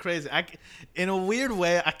kind of crazy. In a weird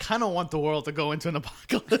way, I kind of want the world to go into an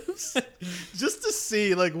apocalypse, just to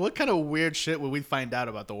see like what kind of weird shit would we find out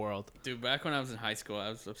about the world. Dude, back when I was in high school, I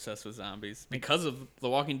was obsessed with zombies because of The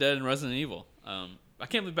Walking Dead and Resident Evil. I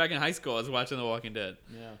can't believe back in high school I was watching The Walking Dead.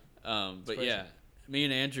 Yeah. But crazy. yeah, me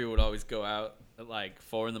and Andrew would always go out at like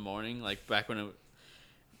 4 a.m, like back when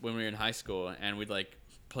we were in high school, and we'd like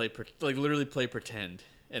literally play pretend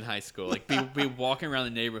in high school, like be walking around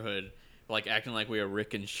the neighborhood, like acting like we were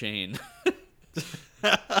Rick and Shane,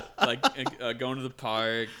 like going to the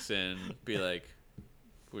parks and be like,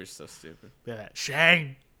 we're so stupid. Yeah,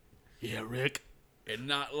 Shane. Yeah, Rick. And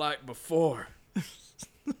not like before.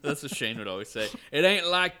 That's what Shane would always say. It ain't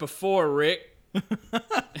like before, Rick.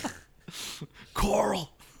 Coral.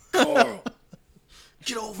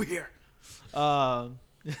 Get over here.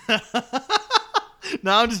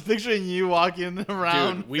 Now I'm just picturing you walking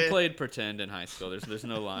around. Dude, we played pretend in high school. There's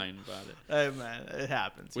no lying about it. Hey man, it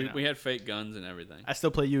happens. We had fake guns and everything. I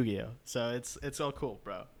still play Yu-Gi-Oh, so it's all cool,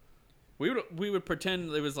 bro. We would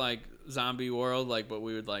pretend it was like zombie world, like, but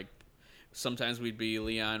we would like sometimes we'd be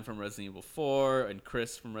Leon from Resident Evil 4 and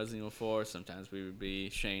Chris from Resident Evil 4. Sometimes we would be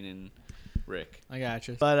Shane and Rick. I got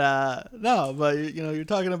you. But no, but you're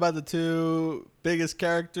talking about the two biggest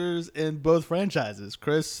characters in both franchises,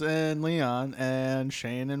 Chris and Leon, and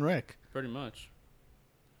Shane and Rick. Pretty much.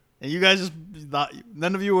 And you guys just thought,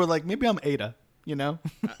 none of you were like, maybe I'm Ada, No,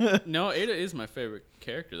 Ada is my favorite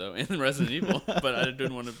character though in Resident Evil, but I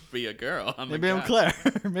didn't want to be a girl. Maybe I'm Claire.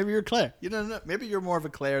 Maybe you're Claire. You don't know. Maybe you're more of a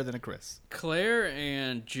Claire than a Chris. Claire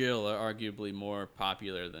and Jill are arguably more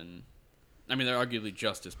popular than. I mean, they're arguably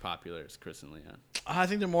just as popular as Chris and Leon. I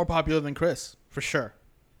think they're more popular than Chris, for sure.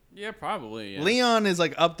 Yeah, probably. Yeah. Leon is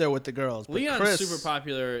like up there with the girls. But Leon's Chris, super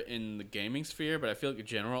popular in the gaming sphere, but I feel like the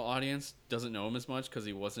general audience doesn't know him as much because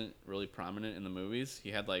he wasn't really prominent in the movies.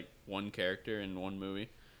 He had like one character in one movie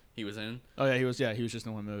he was in. Oh yeah, he was just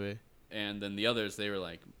in one movie. And then the others, they were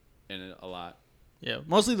like in it a lot. Yeah,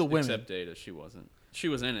 mostly the women. Except Ada, she wasn't. She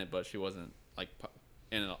was in it, but she wasn't like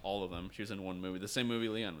in all of them. She was in one movie, the same movie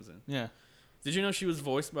Leon was in. Yeah. Did you know she was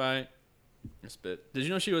voiced by? Did you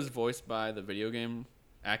know she was voiced by the video game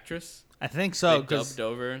actress? I think so. They dubbed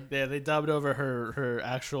over. Yeah, they dubbed over her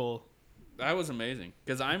actual. That was amazing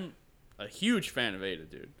because I'm a huge fan of Ada,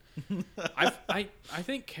 dude. I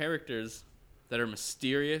think characters that are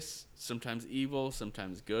mysterious, sometimes evil,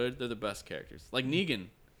 sometimes good, they're the best characters. Like Negan.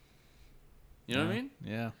 You know what I mean?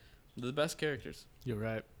 Yeah. They're the best characters. You're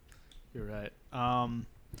right.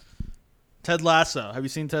 Ted Lasso. Have you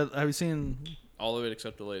seen Ted? Have you seen All of it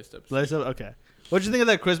except the latest episode. Okay. What did you think of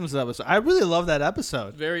that Christmas episode? I really love that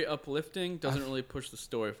episode. Very uplifting. Doesn't really push the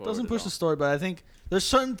story forward. Doesn't push the story, but I think there's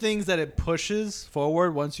certain things that it pushes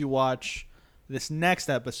forward. Once you watch this next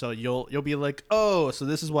episode, you'll be like, oh, so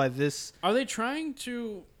this is why this. Are they trying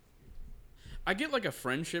to? I get like a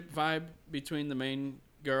friendship vibe between the main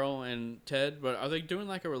girl and Ted, but are they doing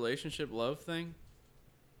like a relationship love thing?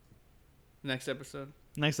 Next episode.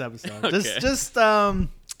 Okay. Just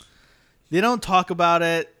they don't talk about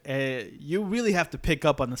it. You really have to pick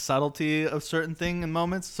up on the subtlety of certain things and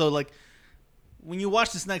moments. So like when you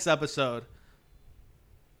watch this next episode,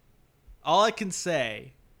 all I can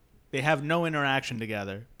say, they have no interaction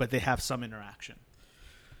together, but they have some interaction.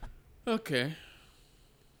 Okay.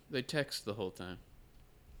 They text the whole time.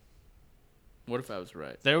 What if I was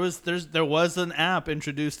right? There was an app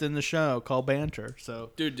introduced in the show called Banter.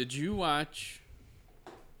 So dude, did you watch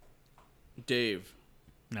Dave?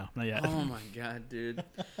 No, not yet. Oh my god, dude.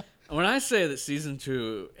 When I say that season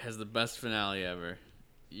 2 has the best finale ever,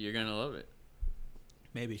 you're going to love it.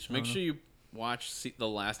 Maybe. Just make sure you watch the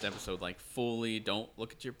last episode like fully. Don't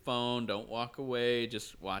look at your phone. Don't walk away.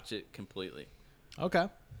 Just watch it completely. Okay.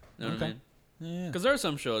 You know what I mean? Yeah. Because there are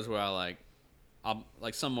some shows where I'll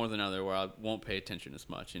like some more than other where I won't pay attention as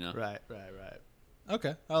much, you know? Right.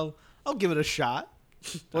 Okay. I'll give it a shot.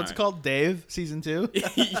 What's it called? Dave, season 2?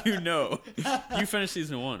 You know. You finished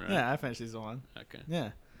season 1, right? Yeah, I finished season 1. Okay. Yeah.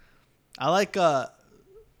 I like the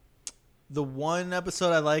one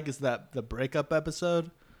episode I like is the breakup episode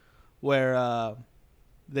where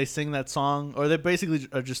they sing that song, or they basically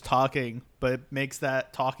are just talking, but it makes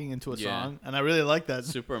that talking into a Yeah. song, and I really like that.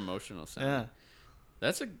 Super emotional sound. Yeah.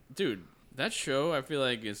 That's a dude. That show I feel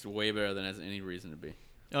like is way better than it has any reason to be.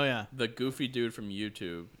 Oh yeah. The goofy dude from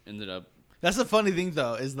YouTube ended up. That's the funny thing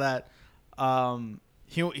though, is that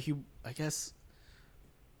he I guess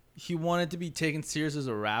he wanted to be taken serious as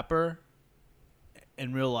a rapper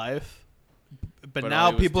in real life, but all now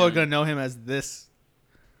he was people are doing- gonna know him as this.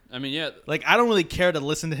 I mean, yeah, Like, I don't really care to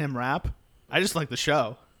listen to him rap. I just like the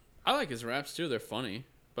show. I like his raps too. They're funny,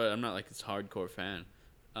 but I'm not like his hardcore fan.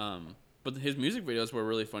 But his music videos were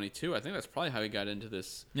really funny too. I think that's probably how he got into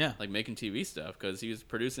this, Yeah. like making TV stuff, because he was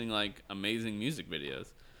producing like amazing music videos.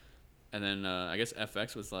 And then I guess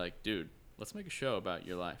FX was like, dude, let's make a show about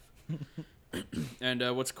your life. And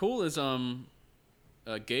what's cool is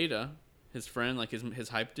Gata, his friend, like his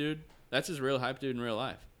hype dude. That's his real hype dude in real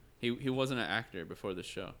life. He wasn't an actor before the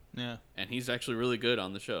show, Yeah. and he's actually really good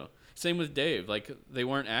on the show. Same with Dave. Like, they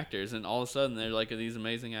weren't actors, and all of a sudden they're like these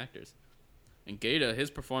amazing actors. And Gata,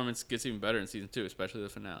 his performance gets even better in season 2, especially the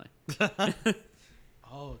finale.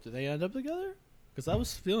 Oh, do they end up together? Because I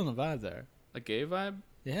was feeling a vibe there. A gay vibe?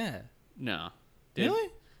 Yeah. No.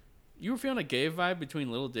 Really? You were feeling a gay vibe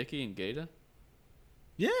between Little Dicky and Gata?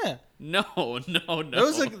 Yeah. No.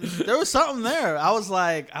 There was something there. I was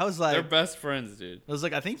like, They're best friends, dude. I was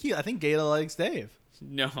like, I think Gata likes Dave.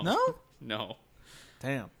 No. No? No.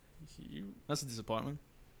 Damn. You, That's a disappointment.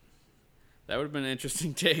 that would have been an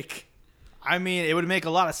interesting take. I mean, it would make a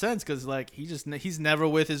lot of sense because, like, he's never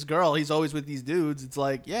with his girl. He's always with these dudes. It's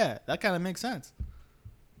like, yeah, that kind of makes sense.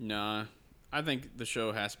 Nah. I think the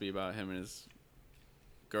show has to be about him and his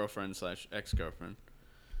girlfriend / ex-girlfriend.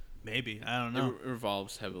 Maybe. I don't know. It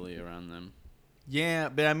revolves heavily around them. Yeah,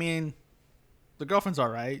 but I mean, the girlfriend's all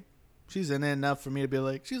right. She's in it enough for me to be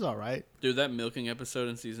like, she's all right. Dude, that milking episode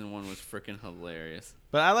in season 1 was freaking hilarious.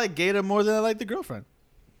 But I like Gata more than I like the girlfriend.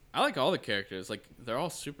 I like all the characters. Like, they're all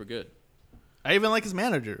super good. I even like his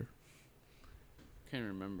manager. Can't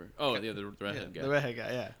remember. Oh, yeah, the redhead guy. The redhead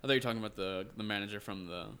guy, yeah. I thought you were talking about the manager from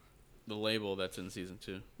the label that's in season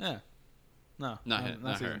 2. Yeah. No. Not him,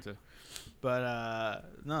 not season her. 2. But,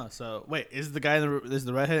 no, so, wait, is the guy, is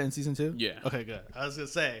the redhead in season 2? Yeah. Okay, good. I was going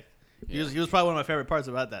to say, Yeah. he was probably one of my favorite parts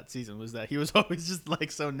about that season was that he was always just,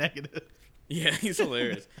 like, so negative. Yeah, he's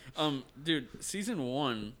hilarious. Dude, season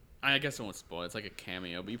 1, I guess I won't spoil. It's like a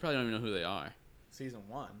cameo, but you probably don't even know who they are. Season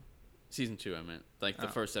 1. Season 2, I meant. Like, the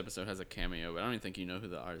Oh. first episode has a cameo, but I don't even think you know who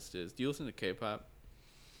the artist is. Do you listen to K-pop?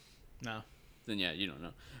 No. Then, yeah, you don't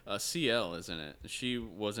know. CL is in it. She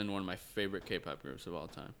was in one of my favorite K-pop groups of all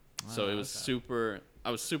time. So it was okay.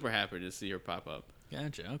 I was super happy to see her pop up.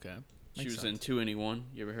 Gotcha, okay. She Makes was sense. in 2NE1.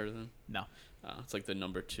 You ever heard of them? No. It's like the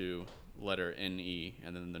number 2 letter NE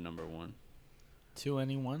and then the number 1. To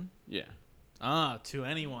anyone? Yeah. Ah, to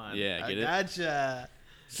anyone. Yeah, get it? Gotcha.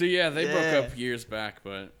 So yeah, they Yeah. broke up years back,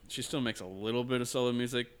 but she still makes a little bit of solo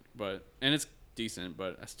music, and it's decent,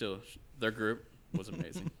 but their group was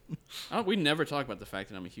amazing. We never talk about the fact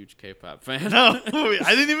that I'm a huge K-pop fan. No,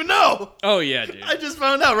 I didn't even know. Oh yeah, dude. I just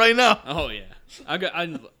found out right now. Oh yeah.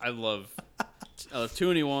 I love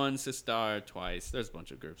 2NE1, Sistar, Twice. There's a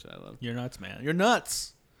bunch of groups that I love. You're nuts, man. You're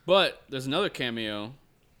nuts. But there's another cameo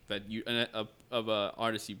that of a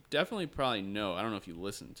artist you definitely probably know. I don't know if you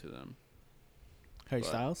listen to them. Harry But-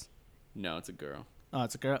 Styles? No, it's a girl. Oh,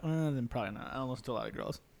 it's a girl? Then probably not. I don't listen to a lot of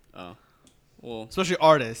girls. Oh. Well, Especially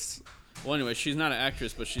artists. anyway, she's not an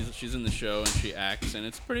actress, but she's in the show and she acts, and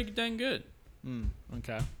it's pretty dang good.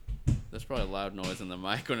 Okay. That's probably a loud noise in the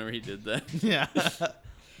mic whenever he did that. Yeah.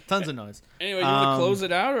 Tons of noise. Anyway, you want to close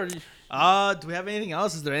it out, or Do we have anything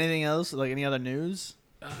else? Is there anything else? Like any other news?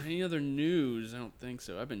 any other news? I don't think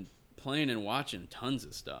so. I've been playing and watching tons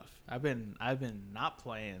of stuff. I've been not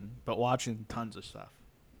playing, but watching tons of stuff.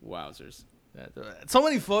 Wowzers. So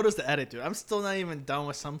many photos to edit, dude. I'm still not even done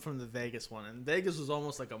with some from the Vegas one, and Vegas was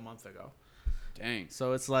almost like a month ago. Dang.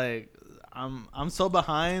 So it's like I'm so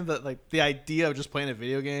behind that like the idea of just playing a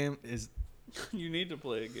video game is, You need to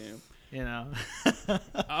play a game. you know.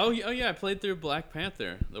 Oh yeah, I played through Black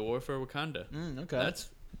Panther: The War for Wakanda. Okay.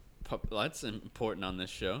 That's important on this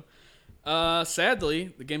show.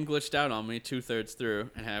 Sadly, the game glitched out on me 2/3 through,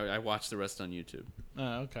 and I watched the rest on YouTube.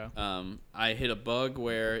 Okay. I hit a bug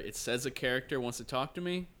where it says a character wants to talk to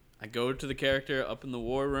me. I go to the character up in the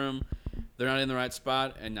war room. They're not in the right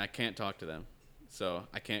spot, and I can't talk to them. So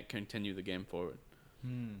I can't continue the game forward.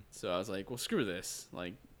 So I was like, well, screw this.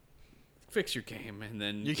 Like, fix your game. And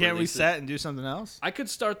then You can't release it. reset and do something else? I could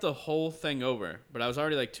start the whole thing over, but I was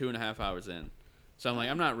already like 2.5 hours in. So I'm like,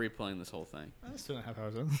 I'm not replaying this whole thing. That's 2.5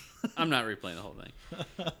 hours in. I'm not replaying the whole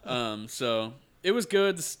thing. So it was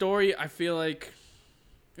good. The story, I feel like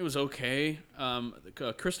It was okay.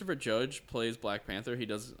 Christopher Judge plays Black Panther. He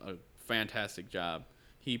does a fantastic job.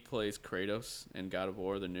 He plays Kratos in God of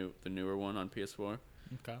War, the newer one on PS4.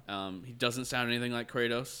 Okay. He doesn't sound anything like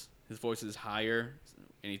Kratos. His voice is higher,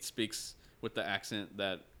 and he speaks with the accent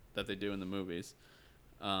that they do in the movies.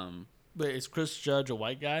 Wait, is Chris Judge a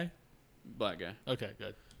white guy? Black guy. Okay,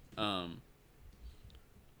 good.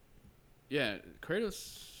 Yeah,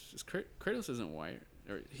 Kratos isn't white.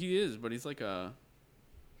 Or he is, but he's like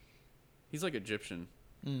Egyptian.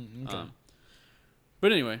 Okay.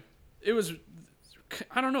 But anyway, it was.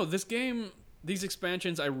 I don't know. This game, these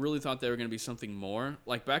expansions, I really thought they were going to be something more.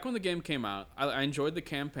 Like back when the game came out, I enjoyed the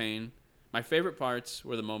campaign. My favorite parts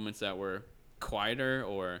were the moments that were quieter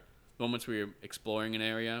or moments where you're exploring an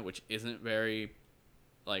area, which isn't very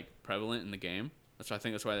like prevalent in the game. I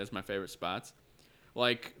think that's why that's my favorite spots.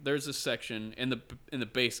 Like there's a section in the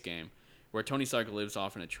base game where Tony Stark lives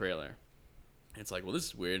off in a trailer. It's like, well, this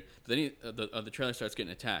is weird. But then the trailer starts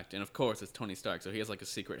getting attacked, and of course it's Tony Stark, so he has like a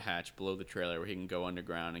secret hatch below the trailer where he can go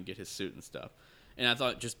underground and get his suit and stuff. And I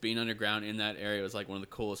thought just being underground in that area was like one of the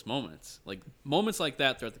coolest moments. Like moments like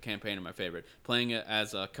that throughout the campaign are my favorite. Playing it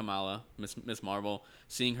as Kamala, Miss Marvel,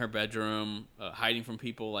 seeing her bedroom, hiding from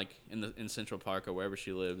people like in Central Park or wherever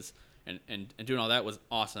she lives, and doing all that was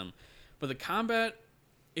awesome. But the combat,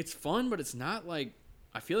 it's fun, but it's not like,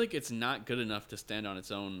 I feel like it's not good enough to stand on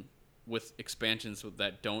its own with expansions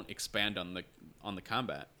that don't expand on the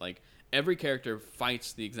combat. Like every character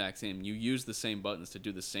fights the exact same. You use the same buttons to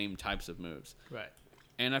do the same types of moves. Right.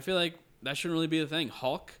 And I feel like that shouldn't really be the thing.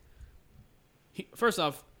 Hulk. First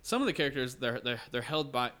off, some of the characters they're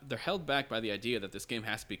held back by the idea that this game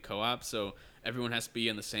has to be co-op, so everyone has to be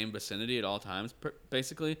in the same vicinity at all times,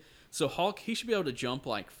 basically. So Hulk, he should be able to jump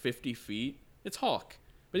like 50 feet. It's Hulk,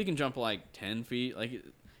 but he can jump like 10 feet. Like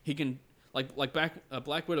he can.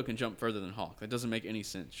 Black Widow can jump further than Hulk. That doesn't make any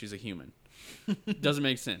sense. She's a human. Doesn't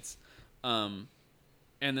make sense. And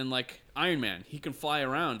then like Iron Man, he can fly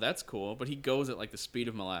around. That's cool, but he goes at like the speed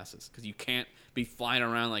of molasses because you can't be flying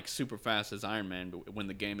around like super fast as Iron Man when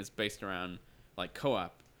the game is based around like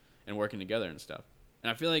co-op and working together and stuff.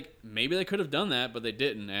 And I feel like maybe they could have done that, but they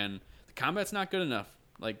didn't. And the combat's not good enough.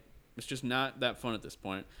 Like it's just not that fun at this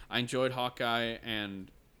point. I enjoyed Hawkeye and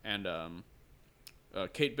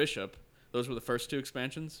Kate Bishop. Those were the first two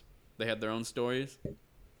expansions. They had their own stories.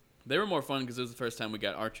 They were more fun because it was the first time we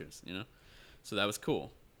got archers, you know? So that was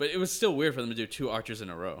cool. But it was still weird for them to do two archers in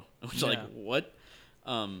a row. Which, like, what?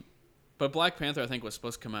 But Black Panther, I think, was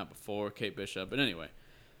supposed to come out before Kate Bishop. But anyway,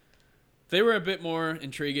 they were a bit more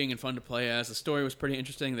intriguing and fun to play as. The story was pretty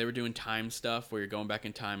interesting. They were doing time stuff where you're going back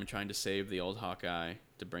in time and trying to save the old Hawkeye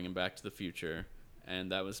to bring him back to the future.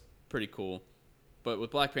 And that was pretty cool. But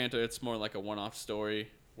with Black Panther, it's more like a one-off story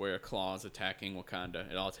where Claw is attacking Wakanda.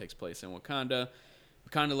 It all takes place in Wakanda.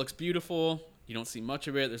 Wakanda looks beautiful. You don't see much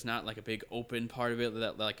of it. There's not like a big open part of it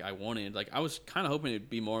that like I wanted. Like I was kind of hoping it'd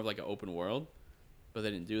be more of like an open world, but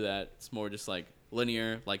they didn't do that. It's more just like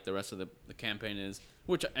linear, like the rest of the campaign is,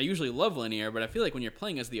 which I usually love linear, but I feel like when you're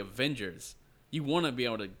playing as the Avengers, you want to be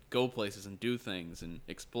able to go places and do things and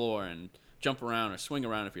explore and jump around or swing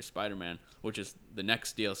around if you're Spider-Man, which is the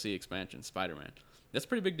next DLC expansion, Spider-Man. That's a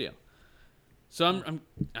pretty big deal. So I don't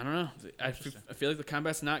know. I feel like the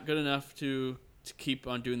combat's not good enough to keep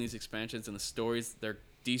on doing these expansions, and the stories, they're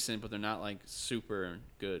decent, but they're not like super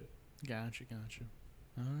good. Gotcha.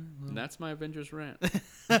 All right, well. And that's my Avengers rant.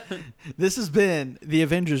 This has been the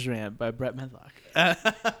Avengers Rant by Brett Medlock.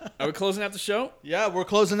 Are we closing out the show? Yeah, we're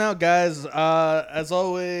closing out, guys. As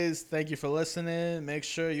always, thank you for listening. Make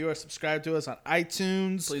sure you are subscribed to us on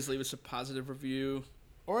iTunes. Please leave us a positive review.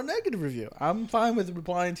 Or a negative review. I'm fine with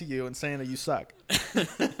replying to you and saying that you suck.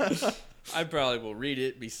 I probably will read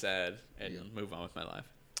it, be sad, and move on with my life.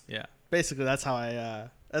 Yeah. Basically, that's how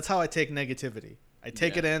I take negativity. I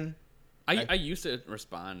take it in. I used to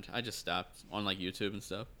respond. I just stopped on like YouTube and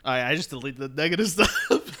stuff. I just delete the negative stuff.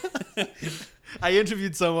 I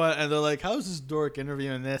interviewed someone and they're like, "How is this dork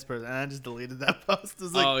interviewing this person?" And I just deleted that post.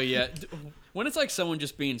 Like, oh yeah, when it's like someone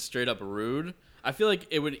just being straight up rude, I feel like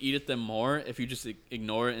it would eat at them more if you just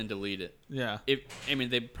ignore it and delete it. Yeah. They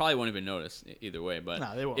probably won't even notice either way. But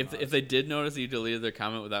no, they won't if they did notice that you deleted their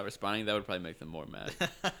comment without responding, that would probably make them more mad.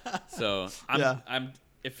 So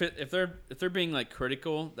if they're being like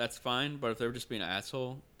critical, that's fine. But if they're just being an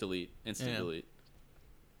asshole, delete, delete.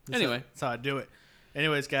 Anyway, that's how I do it.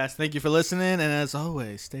 Anyways, guys, thank you for listening, and as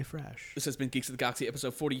always, stay fresh. This has been Geeks of the Galaxy,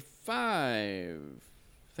 episode 45.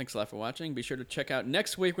 Thanks a lot for watching. Be sure to check out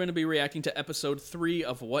next week. We're going to be reacting to episode 3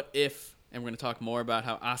 of What If, and we're going to talk more about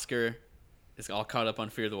how Oscar is all caught up on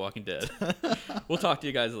Fear the Walking Dead. We'll talk to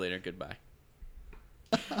you guys later. Goodbye.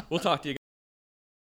 We'll talk to you guys.